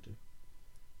 That's hard to.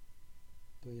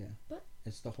 But yeah. But-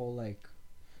 it's the whole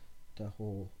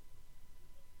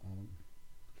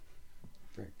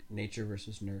nature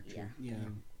versus nurture. Yeah.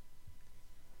 thing.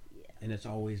 Yeah. And it's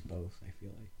always both, I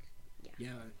feel like. Yeah,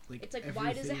 like It's like,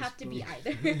 why does it have to be everything's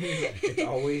either? It's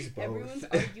always both. Everyone's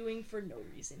arguing for no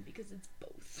reason because it's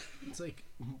both. It's like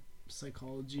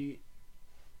psychology,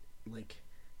 like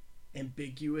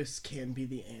ambiguous can be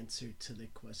the answer to the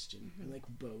question. Mhm. Like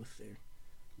both are,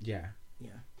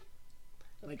 Yeah.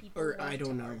 But Like, people or want I to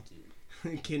don't know.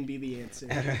 argue. can be the answer.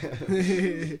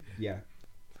 Yeah.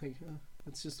 Like,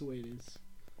 that's just the way it is.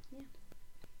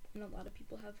 And a lot of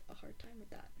people have a hard time with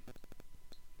that,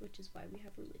 which is why we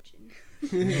have religion.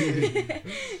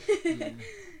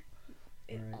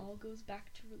 It Right. all goes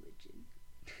back to religion.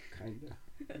 Kinda.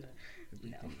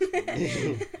 No.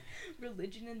 Everything's-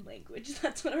 Religion and language.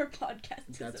 That's what our podcast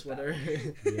is That's about. what our.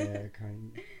 Yeah,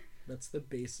 kind of. That's the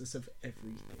basis of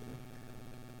everything.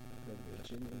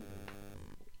 Religion and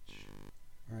language.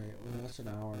 Alright, well, that's an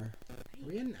hour. Are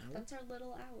we at an hour? That's our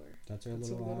little hour. That's our That's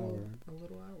little hour. a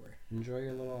little hour. Enjoy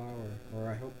your little hour. Or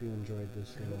I hope you enjoyed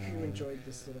this I little hope hour. you enjoyed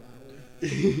this little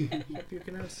hour. Hope you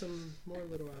can have some more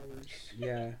little hours.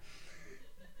 Yeah.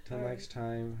 Till Alright. next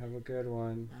time. Have a good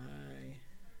one. Bye.